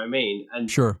it. Do you know what I mean? And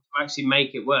sure, to actually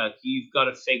make it work, you've got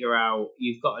to figure out.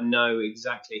 You've got to know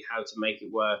exactly how to make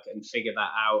it work and figure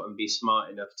that out and be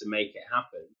smart enough to make it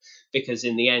happen. Because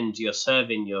in the end, you're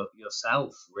serving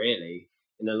yourself, really.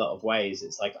 In a lot of ways,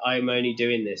 it's like I'm only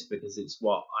doing this because it's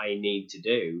what I need to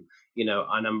do,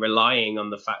 and I'm relying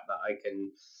on the fact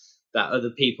that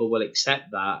other people will accept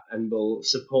that and will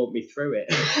support me through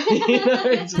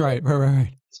it. Right.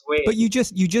 It's weird. But you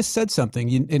just said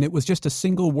something, and it was just a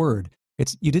single word.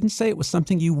 You didn't say it was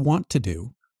something you want to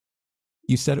do.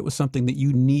 You said it was something that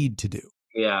you need to do.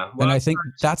 Yeah. Well, and I think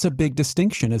that's a big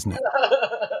distinction, isn't it?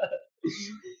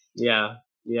 Yeah.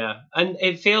 And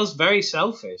it feels very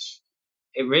selfish.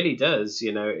 It really does,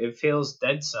 it feels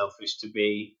dead selfish to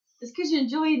be. It's because you're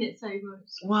enjoying it so much.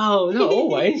 Well, not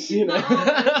always, Not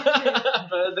always,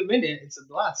 but at the minute, it's a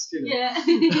blast, Yeah.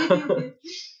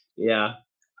 Yeah.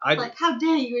 Like, how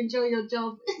dare you enjoy your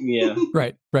job? Yeah.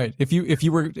 Right. If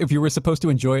you were supposed to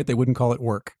enjoy it, they wouldn't call it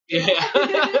work. Yeah.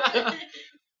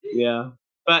 Yeah.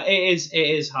 But it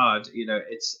is hard,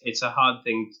 it's a hard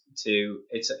thing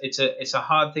it's a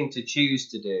hard thing to choose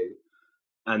to do.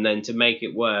 And then to make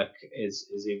it work is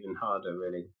even harder,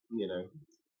 really,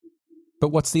 But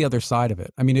what's the other side of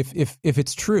it? I mean, if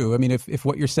it's true, if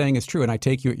what you're saying is true, and I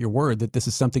take you at your word that this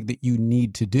is something that you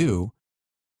need to do,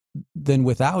 then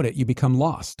without it, you become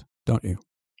lost, don't you?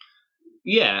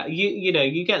 Yeah,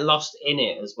 you get lost in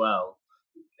it as well.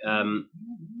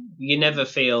 you never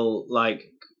feel like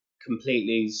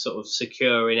completely sort of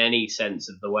secure in any sense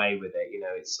of the way with it.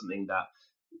 It's something that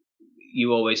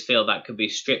you always feel that could be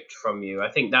stripped from you.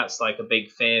 I think that's like a big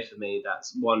fear for me.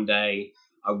 That's one day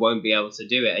I won't be able to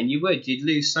do it, and you'd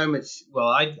lose so much. Well,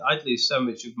 I'd lose so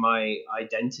much of my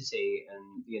identity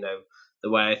and the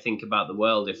way I think about the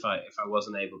world if I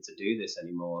wasn't able to do this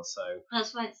anymore. So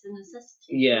that's why it's a necessity.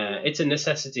 Yeah, it's a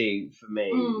necessity for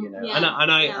me, Yeah, and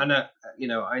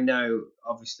I know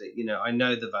obviously, I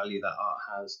know the value that art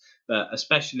has, but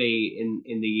especially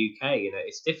in the UK,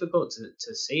 it's difficult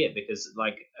to see it because,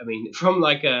 like, I mean, from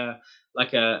like a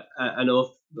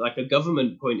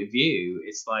government point of view,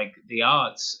 it's like the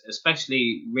arts,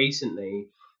 especially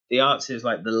recently, the arts is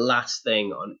like the last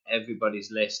thing on everybody's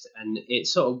list, and it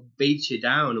sort of beats you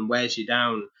down and wears you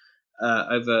down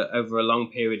over a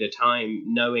long period of time,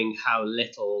 knowing how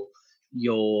little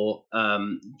your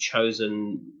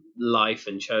chosen life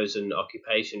and chosen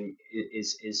occupation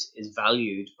is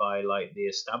valued by like the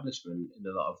establishment in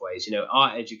a lot of ways.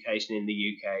 Art education in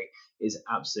the UK is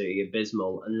absolutely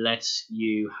abysmal unless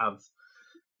you have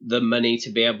the money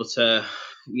to be able to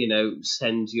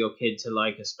send your kid to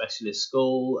like a specialist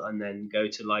school and then go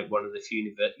to like one of the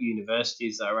few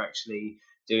universities that are actually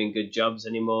doing good jobs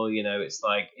anymore. It's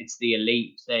like it's the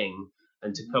elite thing,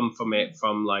 and to come from it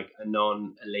from like a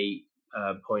non-elite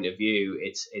point of view,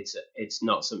 it's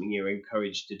not something you're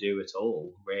encouraged to do at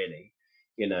all, really,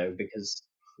 because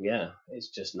it's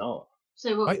just not.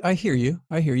 So I hear you,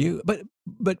 but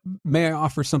may I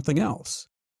offer something else?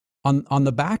 On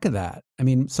the back of that, I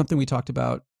mean, something we talked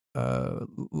about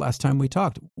last time we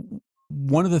talked.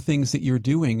 One of the things that you're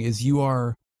doing is you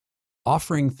are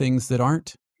offering things that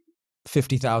aren't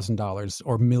 $50,000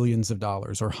 or millions of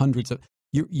dollars or hundreds of.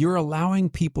 You're allowing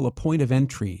people a point of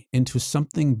entry into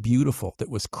something beautiful that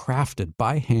was crafted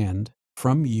by hand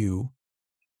from you,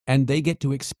 and they get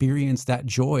to experience that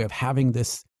joy of having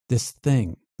this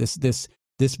thing, this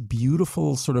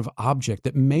beautiful sort of object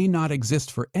that may not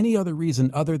exist for any other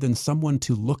reason other than someone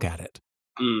to look at it.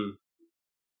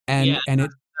 And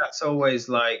that's always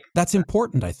like, that's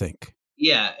important, I think.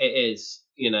 Yeah, it is,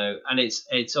 and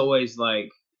it's always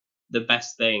like the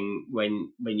best thing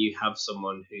when you have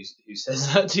someone who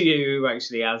says that to you, who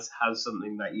actually has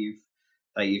something that you've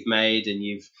made, and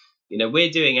we're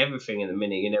doing everything at the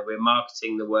minute. We're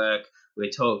marketing the work. We're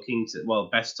talking to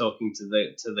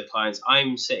the clients.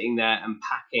 I'm sitting there and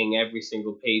packing every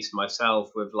single piece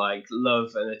myself with like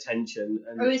love and attention.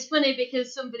 And it was funny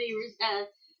because somebody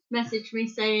messaged me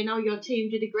saying, "Oh, your team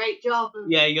did a great job."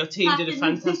 Yeah, your team did a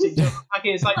fantastic job of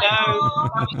packing. It's like, no,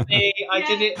 that was me. I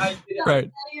did it. Right.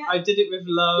 I did it with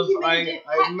love. I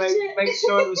made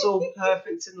sure it was all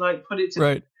perfect and like put it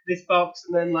to this box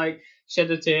and then like shed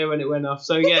a tear when it went off.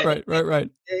 So yeah, right.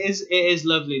 It is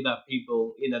lovely that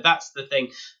people, that's the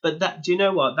thing. But do you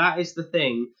know what? That is the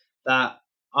thing that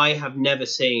I have never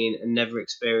seen and never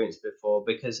experienced before,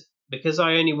 because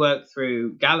I only work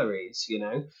through galleries,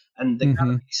 and the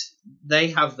galleries, they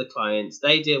have the clients,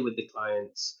 they deal with the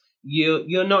clients.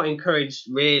 You're not encouraged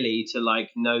really to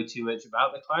like know too much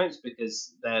about the clients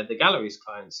because they're the gallery's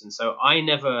clients, and so I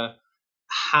never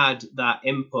had that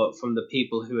input from the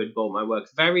people who had bought my work.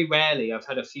 Very rarely. I've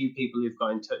had a few people who've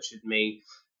got in touch with me,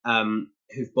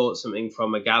 who've bought something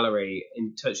from a gallery,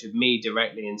 in touch with me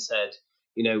directly and said,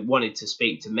 wanted to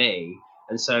speak to me.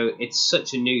 And so it's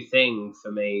such a new thing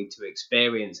for me to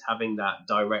experience, having that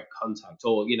direct contact,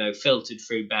 or, filtered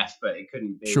through Beth, but it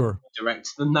couldn't be more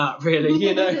direct than that, really,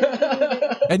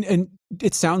 And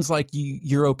it sounds like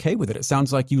you're okay with it. It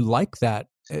sounds like you like that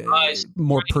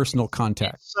more personal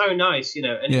contact. It's so nice, and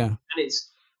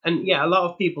a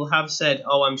lot of people have said,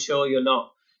 "Oh, I'm sure you're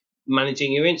not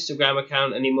managing your Instagram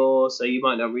account anymore, so you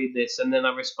might not read this." And then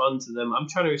I respond to them. I'm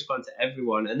trying to respond to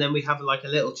everyone, and then we have like a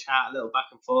little chat, a little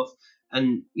back and forth.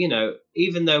 And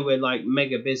even though we're like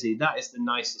mega busy, that is the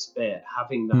nicest bit,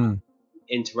 having that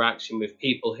interaction with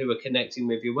people who are connecting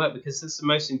with your work, because that's the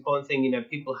most important thing.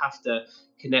 People have to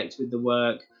connect with the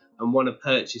work and want to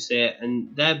purchase it,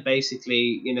 and they're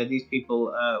basically, these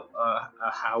people are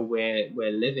how we're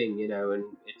living, and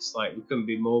it's like we couldn't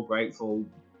be more grateful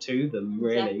to them,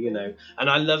 really. Exactly. And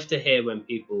I love to hear when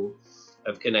people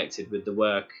have connected with the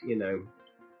work.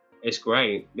 It's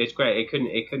great. It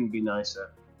couldn't be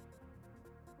nicer.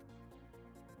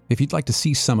 If you'd like to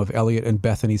see some of Elliot and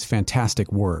Bethany's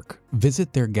fantastic work,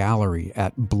 visit their gallery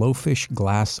at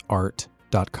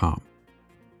blowfishglassart.com.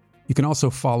 You can also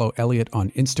follow Elliot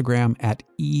on Instagram at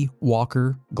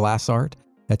ewalkerglassart.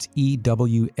 That's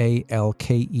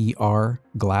EWALKER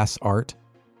glassart.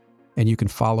 And you can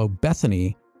follow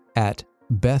Bethany at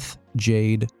Beth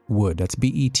Jade Wood. That's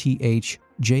BETHJADE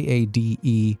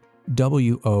JADEWOOD.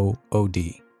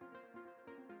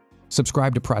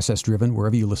 Subscribe to Process Driven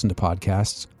wherever you listen to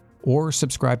podcasts, or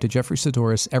subscribe to Jeffrey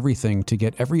Sidoris Everything to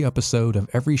get every episode of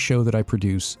every show that I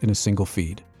produce in a single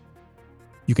feed.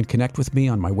 You can connect with me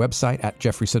on my website at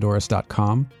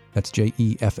jeffreysidoris.com. That's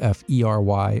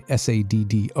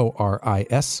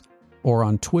JEFFERYSADDORIS, or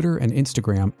on Twitter and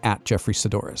Instagram at Jeffrey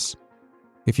Sidoris.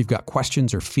 If you've got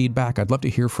questions or feedback, I'd love to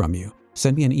hear from you.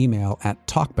 Send me an email at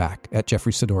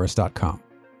talkback@jeffreysidoris.com.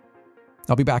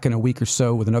 I'll be back in a week or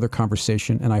so with another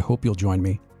conversation, and I hope you'll join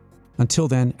me. Until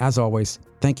then, as always,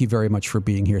 thank you very much for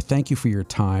being here. Thank you for your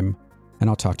time, and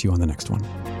I'll talk to you on the next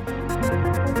one.